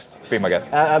 Please, be my guest.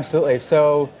 Absolutely.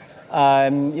 So,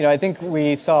 I think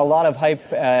we saw a lot of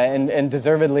hype, and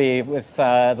deservedly, with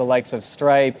the likes of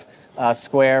Stripe,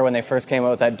 Square, when they first came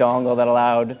out with that dongle that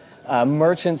allowed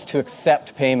merchants to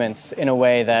accept payments in a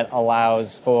way that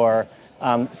allows for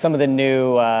some of the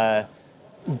new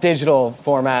digital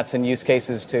formats and use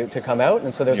cases to come out.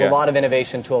 And so there's a lot of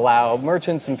innovation to allow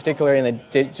merchants, and particularly in the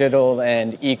digital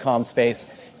and e-com space,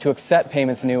 to accept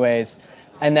payments in new ways.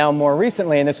 And now more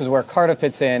recently, and this is where Carta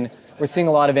fits in, we're seeing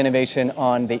a lot of innovation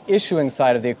on the issuing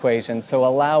side of the equation. So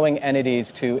allowing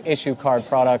entities to issue card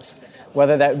products,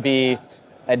 whether that be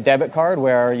a debit card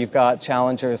where you've got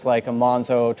challengers like a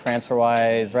Monzo,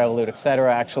 TransferWise, Revolut, et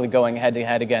cetera, actually going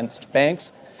head-to-head against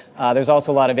banks. There's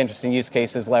also a lot of interesting use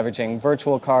cases leveraging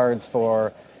virtual cards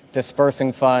for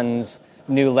dispersing funds,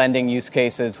 new lending use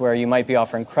cases where you might be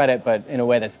offering credit, but in a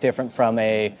way that's different from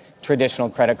a traditional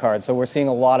credit card. So we're seeing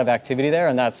a lot of activity there,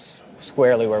 and that's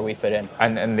squarely where we fit in.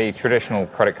 And the traditional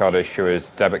credit card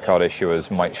issuers, debit card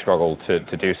issuers might struggle to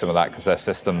do some of that because their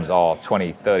systems are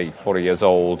 20, 30, 40 years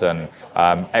old, and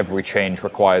every change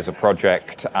requires a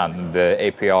project, and the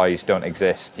APIs don't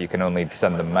exist. You can only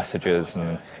send them messages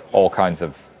and all kinds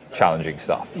of challenging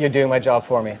stuff. You're doing my job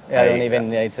for me. I don't even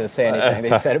need to say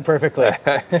anything. You said it perfectly.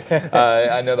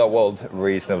 I know that world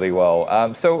reasonably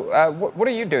well. So what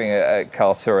are you doing at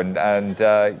Carta? And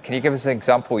can you give us an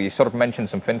example? You sort of mentioned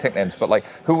some fintech names, but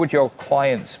who would your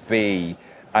clients be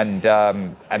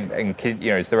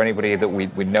Is there anybody that we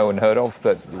know and heard of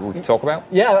that we can talk about?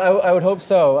 Yeah, I would hope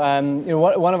so.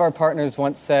 One of our partners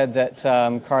once said that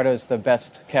Carta is the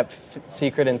best kept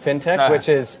secret in fintech, which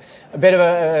is a bit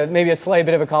of maybe a slight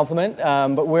bit of a compliment.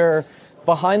 But we're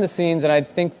behind the scenes, and I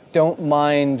think don't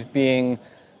mind being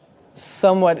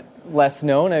somewhat less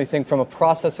known. I think from a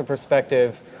processor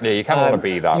perspective, you kind of want to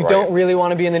be that. You don't really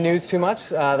want to be in the news too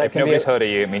much. If nobody's heard of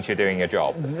you, it means you're doing your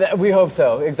job. We hope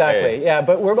so. Exactly. Yeah,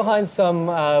 but we're behind some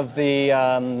of the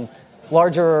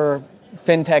larger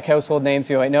fintech household names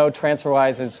you might know.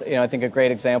 TransferWise is, I think, a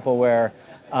great example where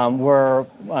we're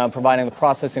providing the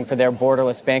processing for their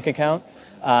borderless bank account.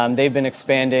 They've been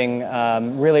expanding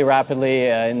really rapidly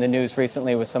in the news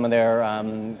recently with some of their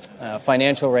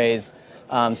financial raise.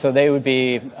 So they would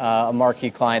be a marquee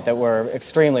client that we're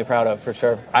extremely proud of, for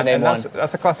sure. And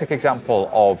that's a classic example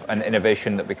of an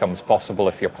innovation that becomes possible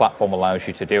if your platform allows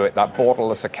you to do it. That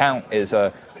borderless account is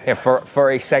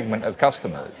for a segment of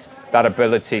customers. That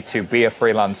ability to be a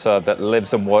freelancer that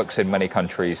lives and works in many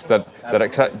countries, that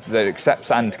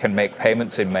accepts and can make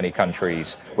payments in many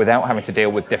countries without having to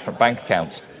deal with different bank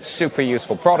accounts. Super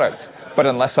useful product. But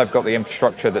unless I've got the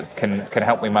infrastructure that can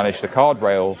help me manage the card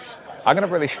rails, I'm going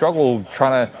to really struggle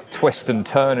trying to twist and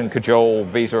turn and cajole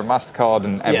Visa and MasterCard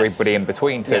and everybody in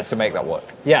between to make that work.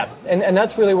 Yeah, and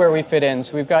that's really where we fit in.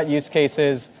 So we've got use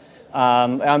cases.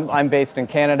 I'm based in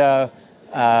Canada.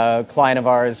 A client of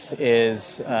ours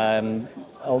is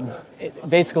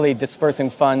basically dispersing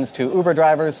funds to Uber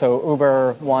drivers. So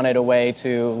Uber wanted a way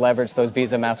to leverage those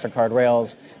Visa, MasterCard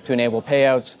rails to enable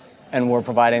payouts, and we're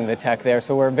providing the tech there.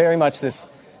 So we're very much this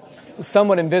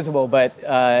somewhat invisible but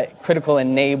critical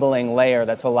enabling layer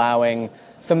that's allowing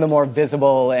some of the more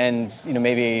visible and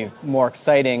maybe more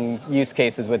exciting use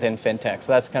cases within fintech.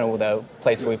 So that's kind of the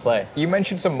place we play. You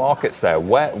mentioned some markets there.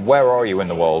 Where are you in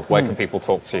the world? Where can people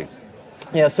talk to you?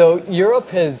 Yeah, so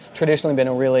Europe has traditionally been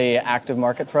a really active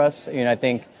market for us. I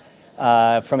think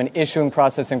from an issuing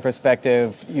processing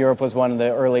perspective, Europe was one of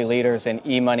the early leaders in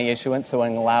e-money issuance, so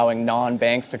in allowing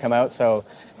non-banks to come out. So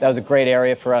that was a great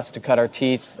area for us to cut our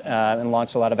teeth and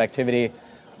launch a lot of activity.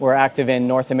 We're active in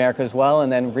North America as well,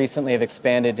 and then recently have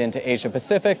expanded into Asia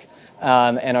Pacific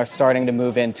and are starting to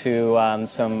move into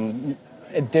some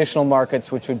additional markets,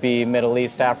 which would be Middle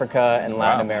East, Africa, and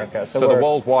Latin America. So the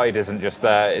worldwide isn't just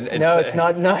there. It's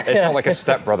not. It's not like a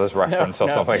Step Brothers reference or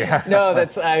something. No,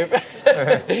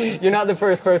 you're not the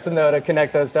first person though to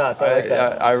connect those dots. I like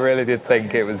that. I really did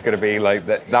think it was going to be like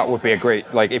that. That would be a great,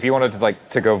 if you wanted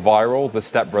to go viral, the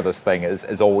Step Brothers thing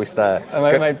is always there.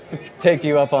 I might take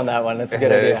you up on that one. That's a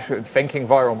good idea. Thinking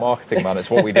viral marketing, man. It's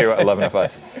what we do at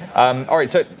 11FS. All right,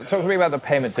 so talk to me about the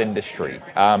payments industry.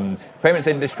 Payments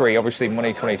industry, obviously,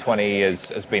 Money 2020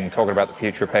 has been talking about the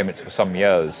future of payments for some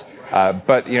years.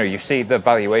 But you see the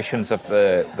valuations of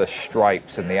the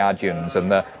Stripes and the Adyen's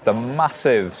and the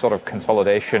massive sort of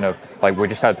consolidation of, we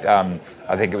just had,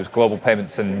 I think it was Global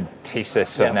Payments and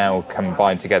TSYS have now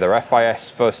combined together. FIS,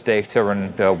 First Data,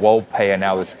 and WorldPay are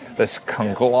now this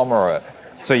conglomerate.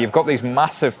 So you've got these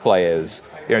massive players.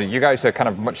 You guys are kind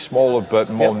of much smaller but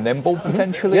more nimble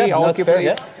potentially, arguably.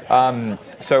 That's fair,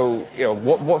 So,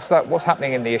 what's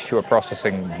happening in the issuer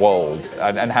processing world,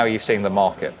 and how are you seeing the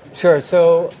market? Sure.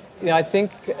 So, I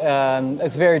think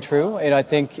it's very true. I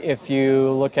think if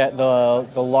you look at the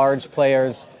large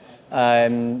players,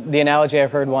 the analogy I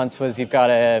heard once was you've got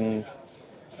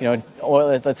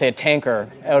let's say a tanker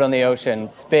out on the ocean.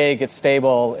 It's big, it's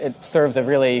stable, it serves a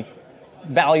really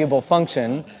valuable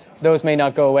function. Those may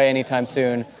not go away anytime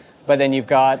soon. But then you've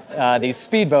got these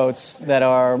speedboats that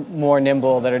are more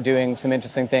nimble, that are doing some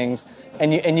interesting things.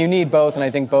 And you need both, and I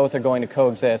think both are going to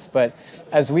coexist. But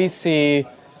as we see,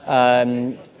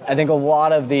 I think a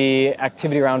lot of the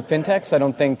activity around fintechs, I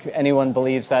don't think anyone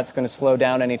believes that's going to slow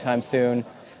down anytime soon.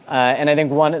 And I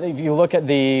think if you look at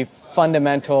the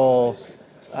fundamental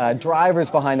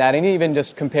drivers behind that, and even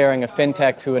just comparing a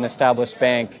fintech to an established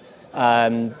bank,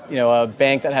 a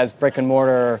bank that has brick and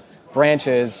mortar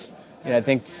branches, I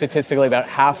think statistically about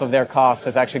half of their cost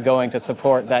is actually going to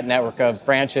support that network of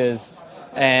branches,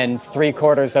 and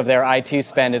 3/4 of their IT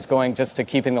spend is going just to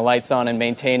keeping the lights on and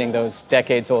maintaining those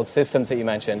decades-old systems that you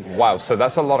mentioned. Wow, so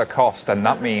that's a lot of cost, and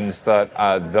that means that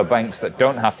the banks that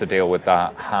don't have to deal with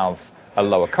that have a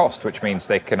lower cost, which means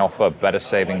they can offer better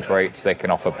savings rates, they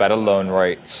can offer better loan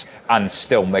rates, and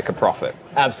still make a profit.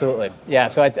 Absolutely. Yeah,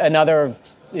 so another...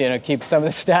 keep some of the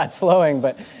stats flowing,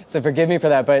 so forgive me for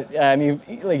that. But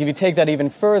if you take that even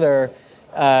further,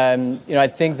 I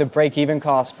think the break-even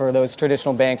cost for those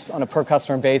traditional banks on a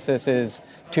per-customer basis is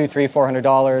 $200, $300,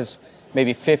 $400,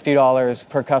 maybe $50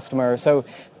 per customer. So,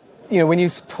 when you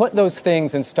put those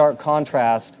things in stark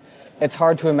contrast, it's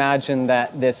hard to imagine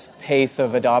that this pace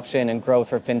of adoption and growth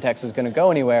for fintechs is going to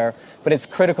go anywhere. But it's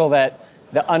critical that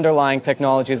the underlying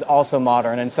technology is also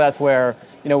modern, and so that's where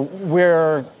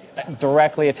we're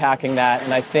directly attacking that.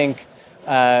 And I think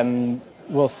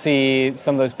we'll see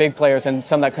some of those big players and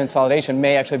some of that consolidation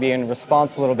may actually be in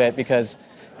response a little bit because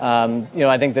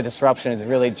I think the disruption is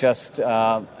really just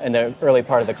in the early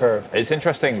part of the curve. It's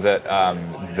interesting that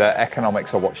the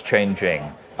economics are what's changing.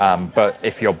 But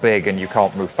if you're big and you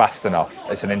can't move fast enough,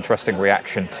 it's an interesting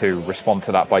reaction to respond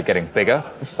to that by getting bigger.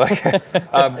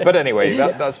 But anyway,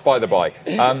 that's by the by.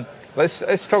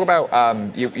 Let's talk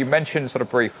about, you mentioned sort of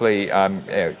briefly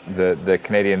the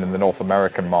Canadian and the North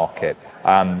American market.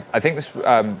 I think this,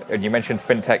 and you mentioned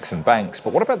fintechs and banks,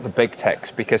 but what about the big techs?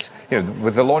 Because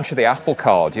with the launch of the Apple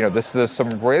Card, there's some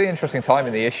really interesting time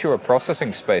in the issuer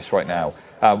processing space right now.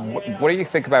 What do you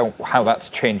think about how that's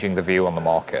changing the view on the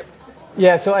market?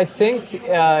 Yeah, so I think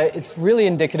it's really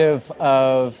indicative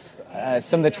of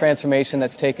some of the transformation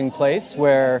that's taking place,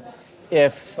 where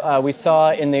if we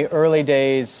saw in the early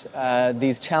days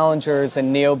these challengers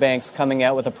and neobanks coming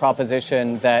out with a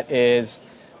proposition that is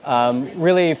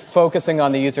really focusing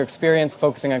on the user experience,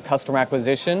 focusing on customer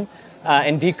acquisition,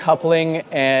 and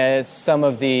decoupling some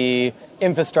of the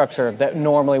infrastructure that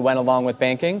normally went along with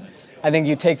banking. I think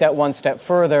you take that one step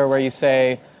further where you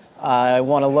say, I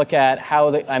want to look at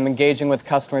how I'm engaging with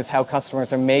customers, how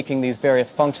customers are making these various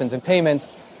functions and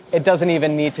payments. It doesn't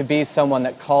even need to be someone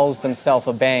that calls themselves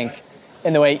a bank,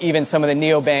 in the way even some of the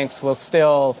neobanks will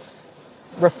still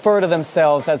refer to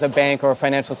themselves as a bank or a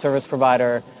financial service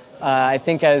provider. I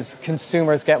think as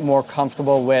consumers get more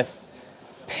comfortable with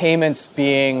payments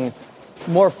being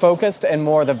more focused and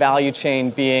more the value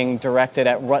chain being directed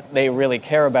at what they really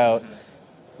care about,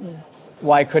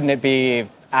 why couldn't it be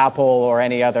Apple or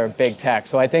any other big tech?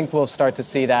 So I think we'll start to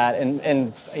see that,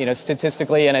 and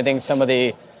statistically, and I think some of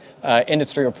the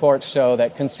industry reports show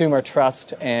that consumer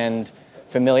trust and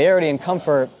familiarity and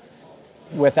comfort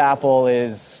with Apple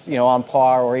is on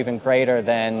par or even greater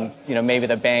than maybe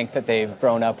the bank that they've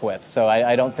grown up with. So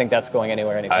I don't think that's going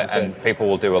anywhere anytime soon. And people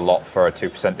will do a lot for a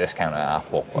 2% discount at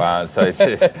Apple. So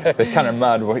it's kind of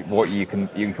mad what you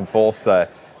can force there.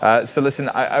 So listen,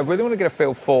 I really want to get a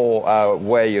feel for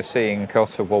where you're seeing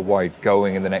Carta Worldwide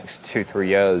going in the next 2-3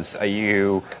 years. Are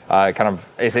you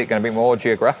is it going to be more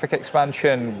geographic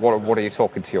expansion? What are you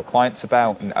talking to your clients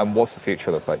about, and what's the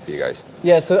future look like for you guys?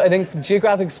 Yeah, so I think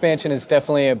geographic expansion is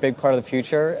definitely a big part of the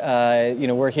future.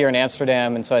 We're here in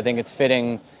Amsterdam, and so I think it's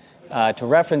fitting to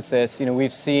reference this.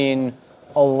 We've seen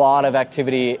a lot of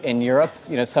activity in Europe.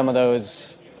 Some of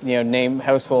those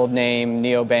household name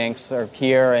neobanks are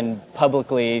here and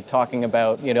publicly talking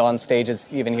about, on stages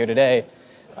even here today,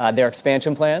 their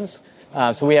expansion plans.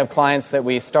 So we have clients that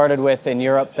we started with in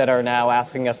Europe that are now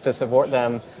asking us to support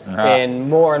them in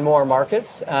more and more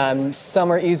markets.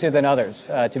 Some are easier than others,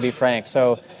 to be frank.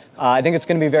 So I think it's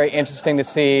going to be very interesting to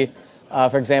see,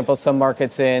 for example, some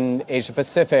markets in Asia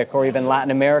Pacific or even Latin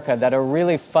America that are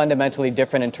really fundamentally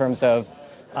different in terms of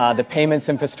the payments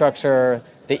infrastructure,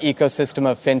 the ecosystem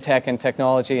of fintech and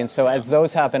technology. And so as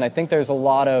those happen, I think there's a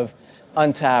lot of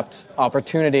untapped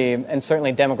opportunity and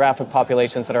certainly demographic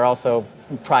populations that are also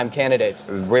prime candidates.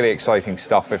 Really exciting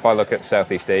stuff. If I look at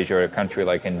Southeast Asia, a country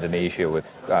like Indonesia with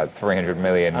 300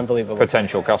 million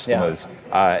potential customers,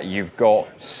 you've got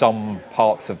some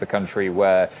parts of the country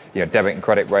where debit and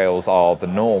credit rails are the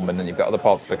norm, and then you've got other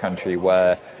parts of the country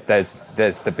where there's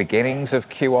the beginnings of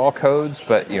QR codes,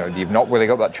 but you've not really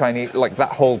got that Chinese, like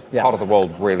that whole part of the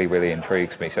world really, really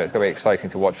intrigues me. So it's going to be exciting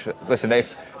to watch. Listen,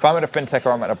 if I'm at a fintech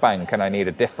or I'm at a bank and I need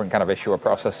a different kind of issuer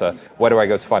processor, where do I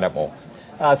go to find out more?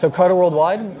 So Carta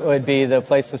Worldwide would be the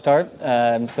place to start.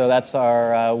 So that's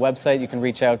our website. You can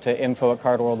reach out to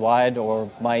info@Carta Worldwide or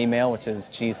my email, which is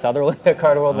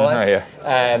gsutherland@Carta Worldwide.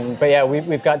 But yeah,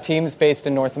 we've got teams based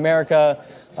in North America.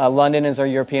 London is our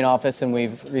European office, and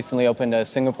we've recently opened a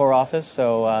Singapore office.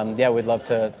 So we'd love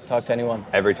to talk to anyone.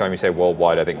 Every time you say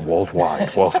worldwide, I think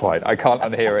worldwide, worldwide. I can't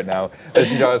unhear it now.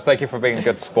 Listen, Giles, thank you for being a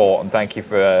good sport, and thank you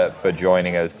for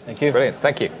joining us. Thank you. Brilliant.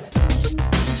 Thank you.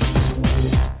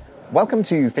 Welcome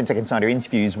to FinTech Insider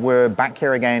Interviews. We're back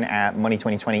here again at Money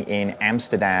 2020 in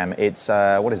Amsterdam. It's,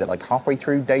 like halfway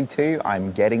through day 2?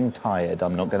 I'm getting tired,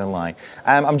 I'm not going to lie.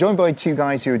 I'm joined by two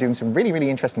guys who are doing some really, really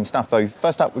interesting stuff. So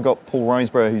first up, we've got Paul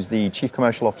Riseborough, who's the Chief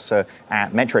Commercial Officer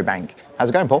at Metro Bank. How's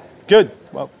it going, Paul? Good.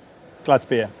 Well, glad to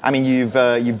be here. I mean,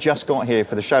 you've just got here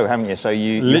for the show, haven't you? So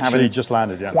you literally just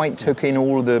landed, yeah. Quite took in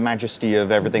all of the majesty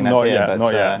of everything that's here.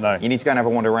 Not yet, no. You need to go and have a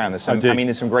wander around.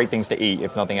 There's some great things to eat,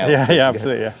 if nothing else. Yeah,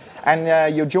 absolutely, yeah.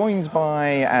 And you're joined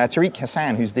by Tariq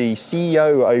Hassan, who's the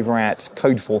CEO over at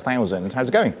Code 4000. How's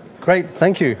it going? Great,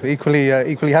 thank you. Equally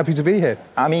happy to be here.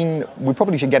 I mean, we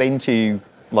probably should get into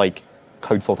like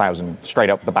Code 4000 straight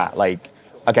up the bat. Like,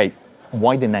 okay,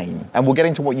 why the name? And we'll get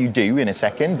into what you do in a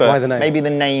second, but Why the name? maybe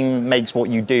the name makes what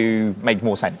you do make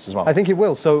more sense as well. I think it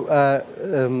will. So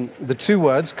the two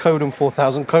words, Code and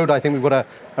 4000. Code, I think we've got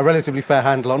a relatively fair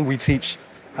handle on. We teach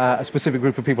a specific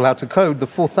group of people how to code. The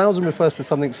 4000 refers to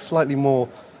something slightly more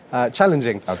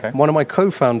challenging. Okay. One of my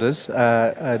co-founders,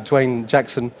 Dwayne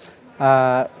Jackson,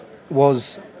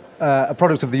 was a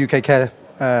product of the UK care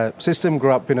system,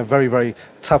 grew up in a very, very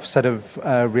tough set of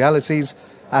realities,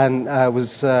 and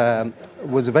was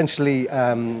eventually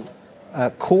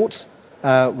caught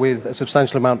with a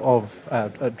substantial amount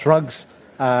of drugs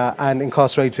and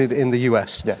incarcerated in the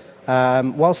US. Yeah.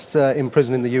 Whilst in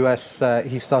prison in the US,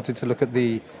 he started to look at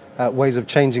the ways of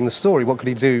changing the story. What could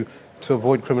he do to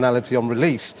avoid criminality on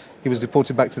release? He was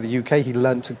deported back to the UK. He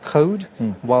learned to code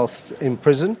whilst in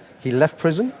prison. He left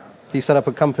prison. He set up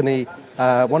a company,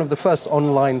 one of the first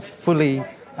online fully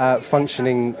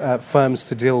functioning firms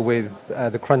to deal with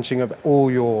the crunching of all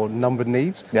your numbered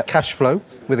needs, Yep. cash flow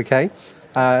with a K.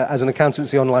 As an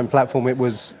accountancy online platform, it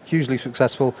was hugely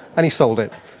successful, and he sold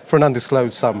it for an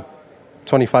undisclosed sum,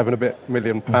 25 and a bit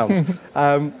million pounds.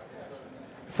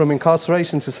 From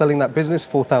incarceration to selling that business,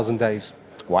 4,000 days.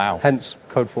 Wow. Hence,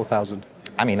 Code 4000.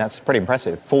 I mean, that's pretty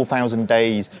impressive. 4,000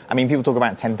 days. I mean, people talk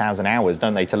about 10,000 hours,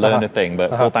 don't they, to learn a thing, but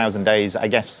 4,000 days, I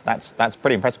guess that's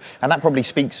pretty impressive. And that probably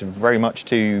speaks very much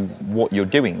to what you're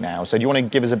doing now. So do you want to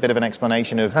give us a bit of an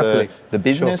explanation of the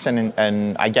business? Sure.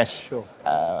 And I guess Sure.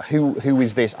 who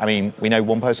is this? I mean, we know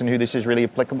one person who this is really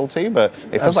applicable to, but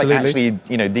it feels Absolutely. like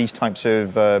actually, these types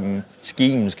of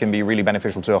schemes can be really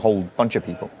beneficial to a whole bunch of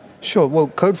people. Sure. Well,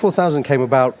 Code 4000 came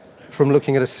about from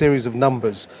looking at a series of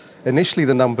numbers. Initially,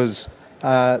 the numbers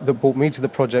that brought me to the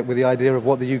project were the idea of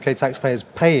what the UK taxpayer is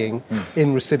paying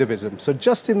in recidivism. So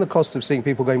just in the cost of seeing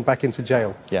people going back into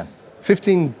jail. Yeah.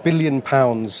 £15 billion,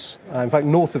 in fact,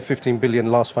 north of 15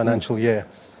 billion last financial year.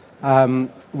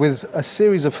 With a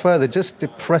series of further just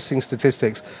depressing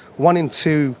statistics. 1 in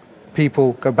 2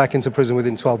 people go back into prison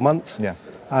within 12 months. Yeah.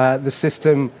 The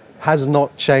system has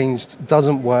not changed,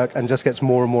 doesn't work, and just gets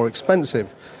more and more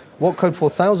expensive. What Code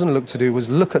 4000 looked to do was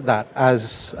look at that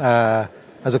as a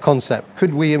concept.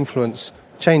 Could we influence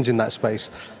change in that space?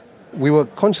 We were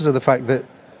conscious of the fact that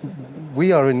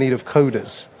we are in need of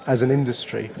coders as an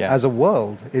industry, as a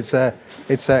world. It's a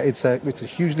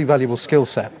hugely valuable skill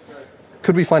set.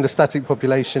 Could we find a static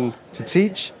population to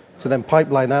teach, to then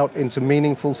pipeline out into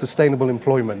meaningful, sustainable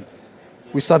employment?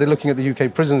 We started looking at the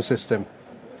UK prison system.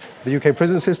 The UK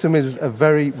prison system is a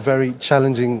very, very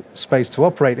challenging space to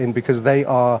operate in because they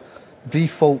are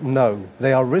default no.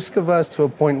 They are risk averse to a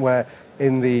point where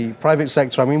in the private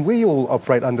sector, I mean, we all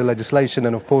operate under legislation,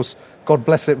 and of course, God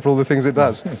bless it for all the things it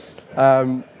does.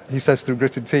 He says through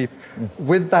gritted teeth.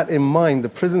 With that in mind, the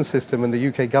prison system and the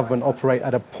UK government operate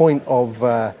at a point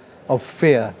of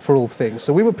fear for all things.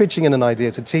 So we were pitching in an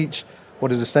idea to teach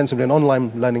what is ostensibly an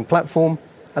online learning platform,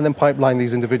 and then pipeline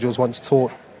these individuals once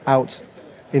taught out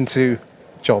into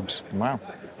jobs. Wow.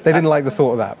 They didn't like the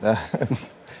thought of that.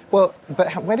 Well,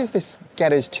 but where does this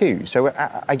get us to? So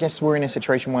I guess we're in a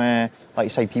situation where, like you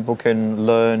say, people can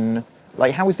learn.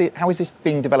 Like, how is this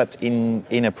being developed in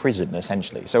a prison,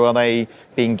 essentially? So are they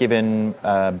being given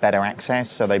better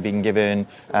access? Are they being given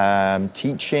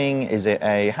teaching? Is it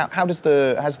how does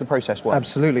the process work?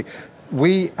 Absolutely.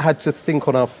 We had to think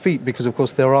on our feet because, of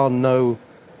course, there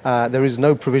is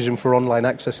no provision for online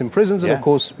access in prisons. And, of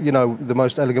course, the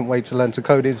most elegant way to learn to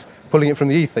code is pulling it from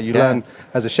the ether. You learn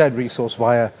as a shared resource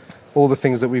via all the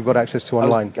things that we've got access to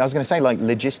online. I was going to say, like,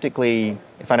 logistically,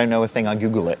 if I don't know a thing, I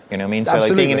Google it. You know what I mean? So,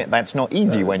 Absolutely. like, being in it, that's not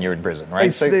easy when you're in prison, right?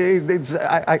 It's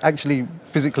actually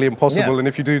physically impossible. Yeah. And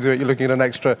if you do it, you're looking at an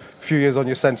extra few years on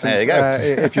your sentence. There you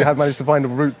go. If you have managed to find a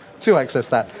route to access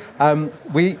that.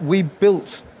 We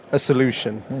built a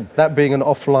solution, that being an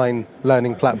offline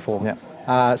learning platform.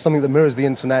 Yeah. Something that mirrors the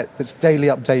internet, that's daily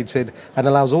updated, and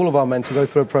allows all of our men to go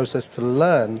through a process to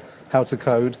learn how to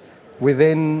code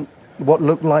within what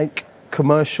look like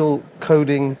commercial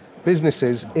coding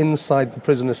businesses inside the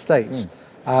prison estates.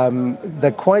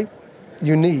 They're quite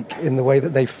unique in the way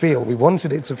that they feel. We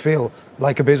wanted it to feel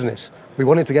like a business. We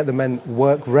wanted to get the men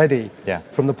work ready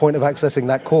from the point of accessing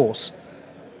that course.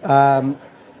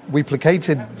 We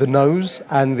placated the no's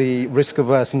and the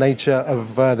risk-averse nature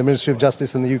of the Ministry of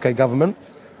Justice and the UK government.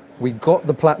 We got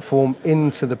the platform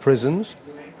into the prisons.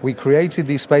 We created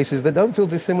these spaces that don't feel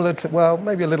dissimilar to, well,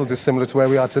 maybe a little dissimilar to where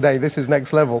we are today. This is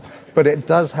next level. But it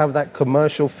does have that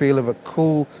commercial feel of a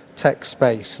cool tech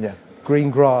space.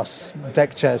 green grass,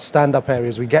 deck chairs, stand-up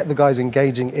areas. We get the guys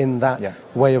engaging in that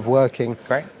way of working.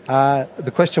 Great.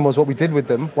 The question was what we did with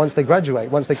them once they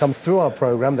graduate. Once they come through our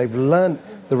program, they've learned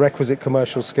the requisite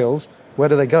commercial skills. Where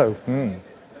do they go?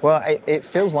 Well, it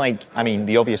feels like, I mean,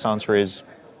 the obvious answer is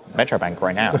Metro Bank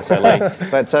right now. So,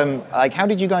 but how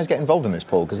did you guys get involved in this,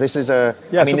 Paul? Because this is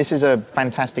this is a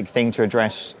fantastic thing to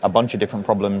address a bunch of different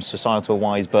problems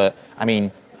societal-wise. But I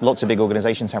mean, lots of big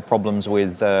organizations have problems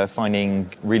with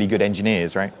finding really good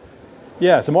engineers, right?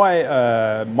 Yeah, so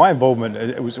my involvement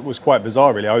it was quite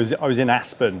bizarre, really. I was in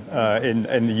Aspen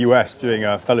in the US doing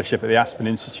a fellowship at the Aspen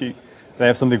Institute. They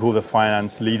have something called the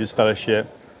Finance Leaders Fellowship.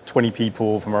 20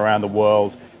 people from around the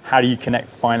world. How do you connect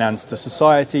finance to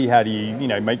society? How do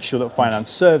you make sure that finance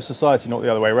serves society, not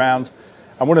the other way around?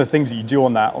 And one of the things that you do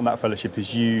on that fellowship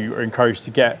is you are encouraged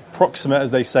to get proximate, as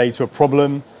they say, to a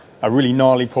problem, a really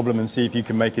gnarly problem, and see if you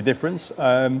can make a difference.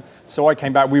 So I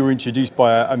came back. We were introduced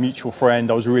by a mutual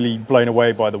friend. I was really blown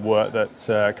away by the work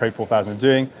that Code 4000 are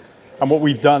doing. And what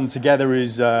we've done together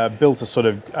is built a sort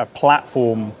of a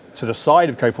platform to the side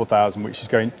of Code 4000, which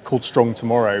is called Strong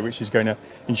Tomorrow, which is going to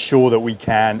ensure that we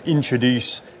can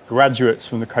introduce graduates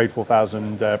from the Code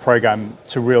 4000 program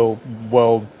to real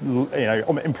world,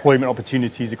 employment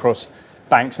opportunities across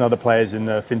banks and other players in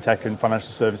the fintech and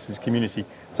financial services community.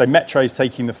 So Metro is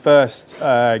taking the first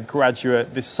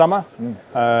graduate this summer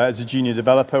as a junior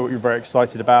developer. We're very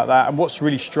excited about that. And what's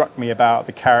really struck me about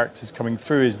the characters coming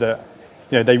through is that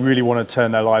they really want to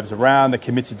turn their lives around. They're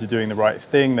committed to doing the right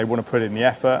thing. They want to put in the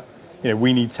effort.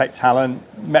 We need tech talent.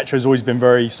 Metro's always been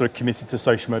very sort of committed to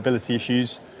social mobility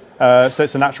issues. So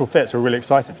it's a natural fit. So we're really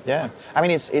excited. Yeah. I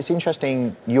mean, it's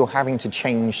interesting. You're having to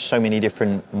change so many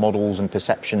different models and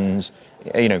perceptions.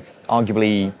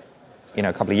 Arguably,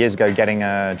 a couple of years ago, getting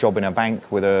a job in a bank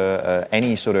with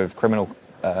any sort of criminal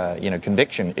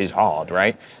conviction is hard,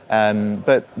 right?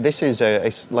 But this is,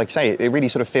 like I say, it really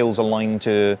sort of feels aligned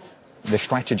to the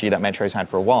strategy that Metro's had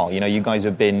for a while. You guys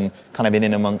have been kind of in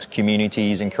and amongst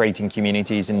communities and creating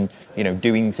communities and,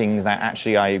 doing things that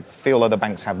actually I feel other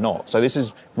banks have not. So this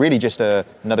is really just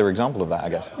another example of that, I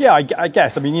guess. Yeah, I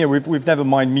guess. I mean, we've never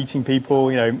mind meeting people.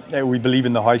 We believe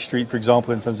in the high street, for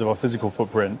example, in terms of our physical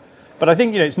footprint. But I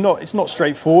think it's not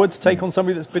straightforward to take on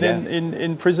somebody that's been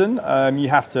in prison. You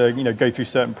have to go through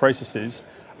certain processes.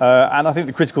 And I think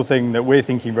the critical thing that we're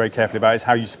thinking very carefully about is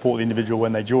how you support the individual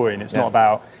when they join. It's not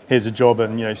about here's a job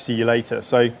and see you later.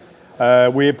 So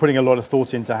we're putting a lot of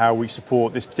thought into how we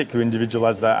support this particular individual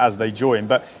as they join.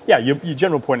 But yeah, your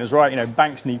general point is right.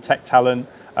 Banks need tech talent,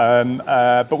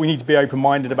 but we need to be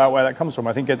open-minded about where that comes from.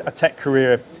 I think a tech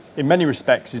career, in many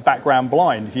respects, is background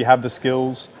blind. If you have the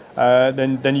skills,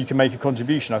 then you can make a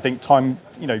contribution. I think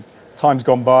time's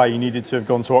gone by. You needed to have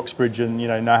gone to Oxbridge and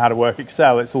know how to work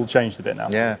Excel. It's all changed a bit now.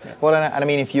 Yeah. Well, and I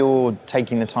mean, if you're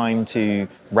taking the time to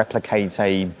replicate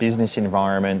a business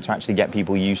environment to actually get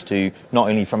people used to not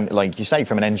only from, like you say,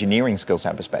 from an engineering skill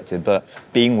set perspective, but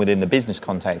being within the business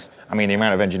context. I mean, the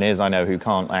amount of engineers I know who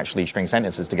can't actually string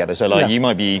sentences together. So you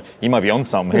might be on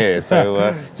some here.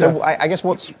 So I guess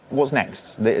what's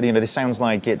next? This sounds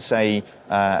like it's a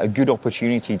good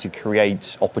opportunity to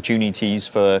create opportunities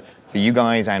for you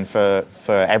guys and for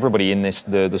everybody in this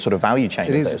the sort of value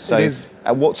chain of this.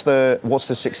 So what's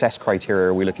the success criteria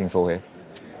are we looking for here?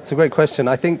 It's a great question.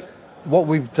 I think what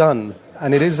we've done,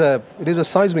 and it is a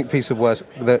seismic piece of work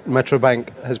that Metro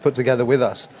Bank has put together with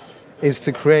us, is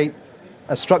to create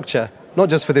a structure, not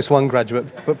just for this one graduate,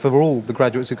 but for all the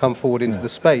graduates who come forward into the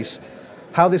space.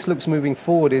 How this looks moving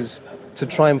forward is to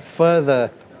try and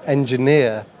further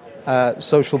engineer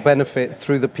social benefit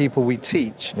through the people we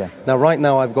teach. Yeah. Now, right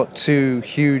now, I've got two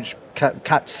huge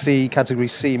Category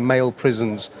C male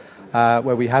prisons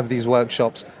where we have these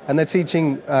workshops, and they're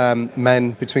teaching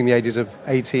men between the ages of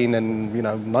 18 and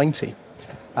 90.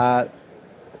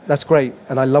 That's great,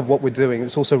 and I love what we're doing.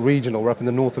 It's also regional. We're up in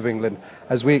the north of England.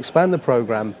 As we expand the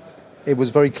program, it was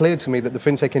very clear to me that the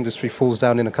fintech industry falls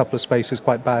down in a couple of spaces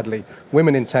quite badly.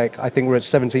 Women in tech, I think we're at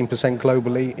 17%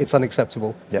 globally. It's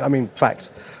unacceptable. Yeah. I mean,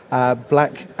 fact.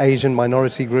 Black, Asian,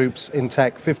 minority groups in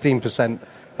tech, 15%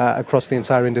 across the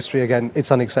entire industry. Again,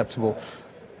 it's unacceptable.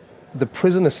 The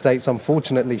prison estates,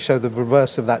 unfortunately, show the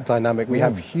reverse of that dynamic. We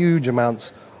have huge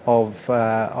amounts of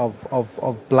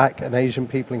black and Asian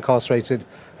people incarcerated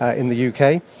in the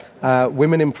UK.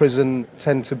 Women in prison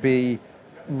tend to be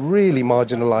really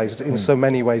marginalized in so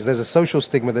many ways. There's a social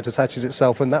stigma that attaches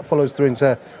itself, and that follows through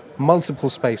into multiple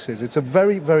spaces. It's a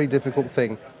very, very difficult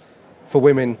thing for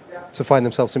women to find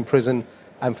themselves in prison,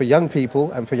 and for young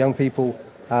people,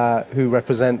 who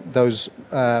represent those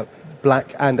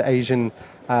black and Asian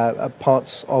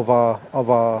parts of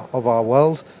our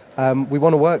world. We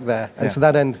want to work there, and to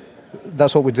that end,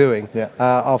 that's what we're doing. Yeah.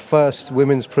 Our first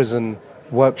women's prison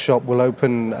workshop will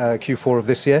open Q4 of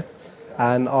this year,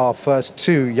 and our first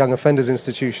 2 young offenders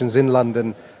institutions in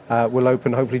London will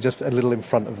open hopefully just a little in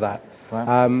front of that.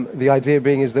 Wow. The idea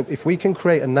being is that if we can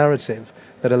create a narrative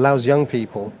that allows young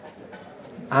people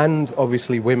and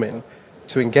obviously women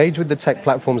to engage with the tech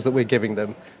platforms that we're giving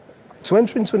them, to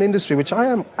enter into an industry which I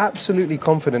am absolutely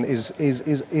confident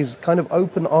is kind of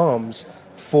open arms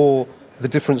for the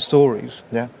different stories.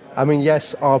 Yeah. I mean,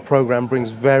 yes, our program brings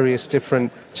various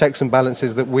different checks and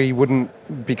balances that we wouldn't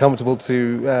be comfortable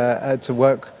to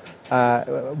work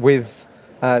with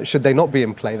should they not be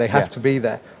in play. They have to be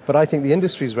there. But I think the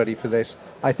industry is ready for this.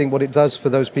 I think what it does for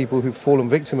those people who've fallen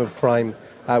victim of crime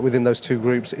within those 2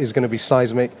 groups is going to be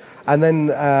seismic. And then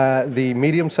the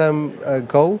medium-term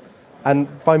goal, and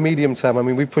by medium term, I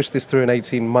mean, we've pushed this through in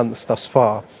 18 months thus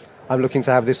far. I'm looking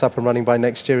to have this up and running by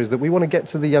next year, is that we want to get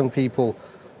to the young people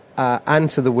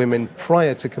and to the women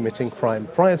prior to committing crime,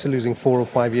 prior to losing 4 or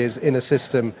 5 years in a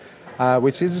system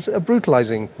which is a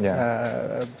brutalizing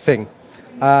thing.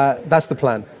 That's the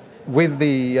plan. With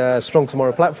the Strong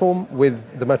Tomorrow platform,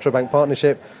 with the Metro Bank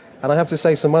partnership, and I have to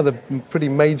say some other pretty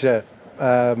major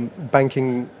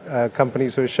banking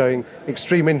companies who are showing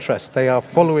extreme interest. They are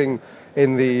following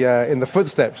in the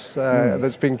footsteps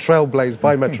that's being trailblazed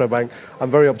by Metro Bank.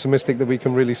 I'm very optimistic that we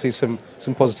can really see some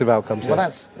positive outcomes. Well,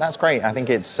 that's great. I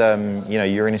think it's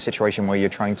you're in a situation where you're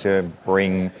trying to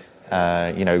bring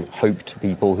hope to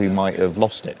people who might have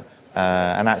lost it,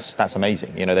 and that's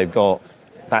amazing. They've got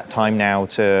that time now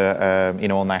to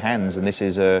on their hands, and this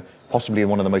is possibly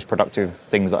one of the most productive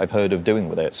things that I've heard of doing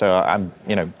with it. So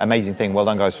amazing thing. Well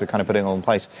done, guys, for kind of putting it all in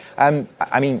place.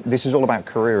 I mean, this is all about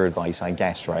career advice, I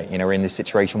guess, right? We're in this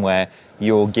situation where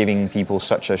you're giving people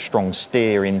such a strong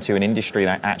steer into an industry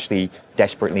that actually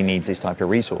desperately needs this type of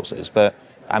resources. But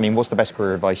I mean, what's the best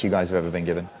career advice you guys have ever been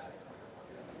given?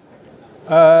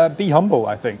 Be humble,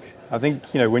 I think. I think,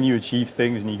 when you achieve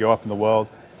things and you go up in the world,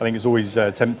 I think it's always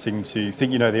tempting to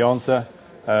think you know the answer.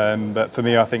 But for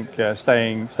me, I think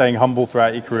staying humble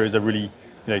throughout your career is a really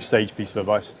sage piece of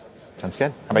advice. Sounds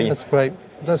good. How about you? That's great.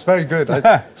 That's very good.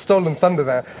 Stolen thunder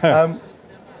there.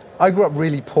 I grew up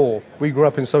really poor. We grew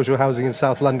up in social housing in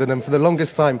South London, and for the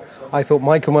longest time, I thought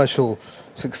my commercial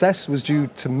success was due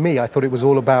to me. I thought it was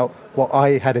all about what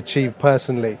I had achieved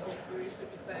personally.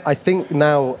 I think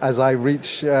now, as I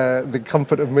reach the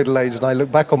comfort of middle age and I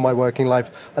look back on my working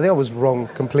life, I think I was wrong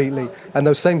completely. And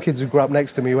those same kids who grew up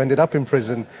next to me, who ended up in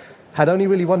prison, had only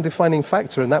really one defining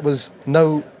factor, and that was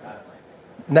no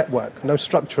network, no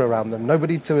structure around them,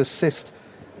 nobody to assist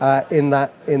in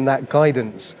that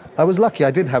guidance. I was lucky,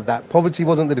 I did have that. Poverty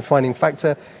wasn't the defining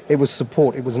factor, it was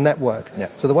support, it was network. Yeah.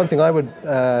 So the one thing I would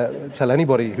tell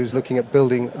anybody who's looking at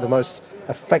building the most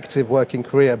effective working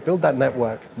career, build that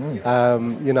network.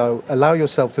 Allow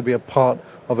yourself to be a part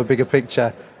of a bigger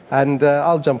picture. And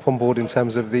I'll jump on board in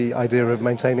terms of the idea of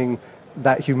maintaining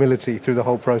that humility through the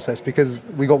whole process, because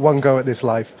we got one go at this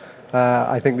life.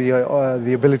 I think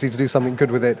the ability to do something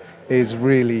good with it is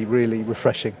really, really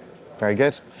refreshing. Very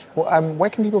good. Well, where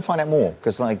can people find out more?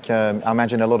 Because I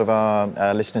imagine a lot of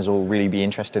our listeners will really be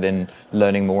interested in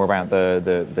learning more about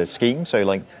the scheme. So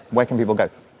where can people go?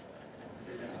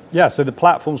 Yeah, so the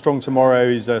platform Strong Tomorrow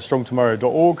is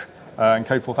strongtomorrow.org and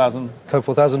Code 4000.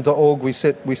 Code4000.org.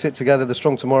 We sit together. The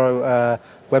Strong Tomorrow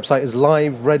website is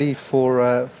live, ready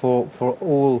for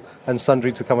all and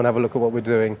sundry to come and have a look at what we're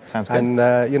doing. Sounds good.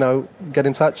 And get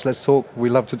in touch. Let's talk. We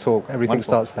love to talk. Everything Wonderful.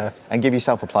 starts there. And give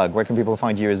yourself a plug. Where can people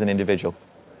find you as an individual?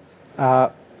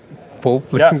 Paul.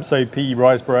 Yeah, so P.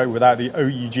 Riseborough without the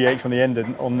OUGH on the end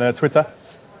on Twitter.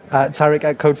 Tarek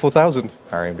at Code 4000.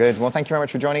 Very good. Well, thank you very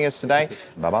much for joining us today.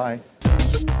 Bye-bye.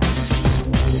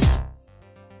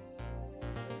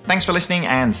 Thanks for listening,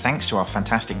 and thanks to our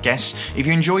fantastic guests. If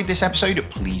you enjoyed this episode,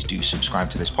 please do subscribe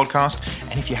to this podcast.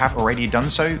 And if you have already done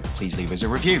so, please leave us a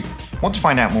review. Want to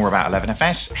find out more about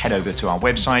 11FS? Head over to our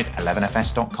website,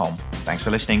 11fs.com. Thanks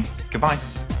for listening. Goodbye.